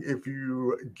listening, if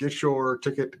you get your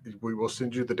ticket, we will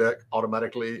send you the deck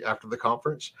automatically after the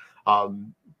conference.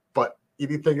 But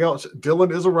anything else,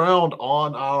 Dylan is around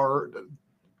on our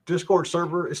Discord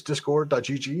server. It's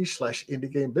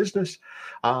discord.gg/indiegamebusiness.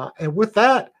 And with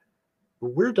that,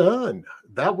 We're done.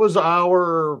 That was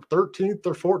our 13th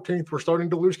or 14th. We're starting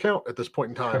to lose count at this point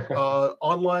in time.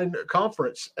 Online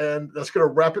conference. And that's going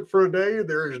to wrap it for a day.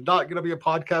 There is not going to be a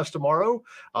podcast tomorrow,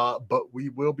 but we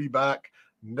will be back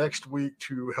next week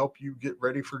to help you get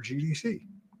ready for GDC.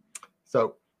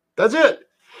 So that's it.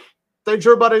 Thanks,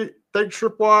 everybody. Thanks,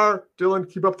 Tripwire. Dylan,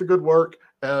 keep up the good work.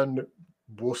 And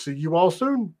we'll see you all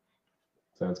soon.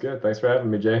 Sounds good. Thanks for having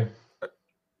me, Jay.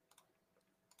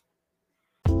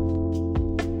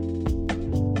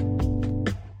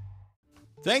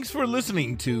 Thanks for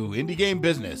listening to Indie Game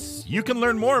Business. You can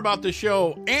learn more about the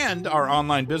show and our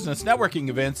online business networking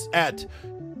events at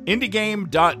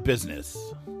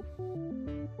indiegame.business.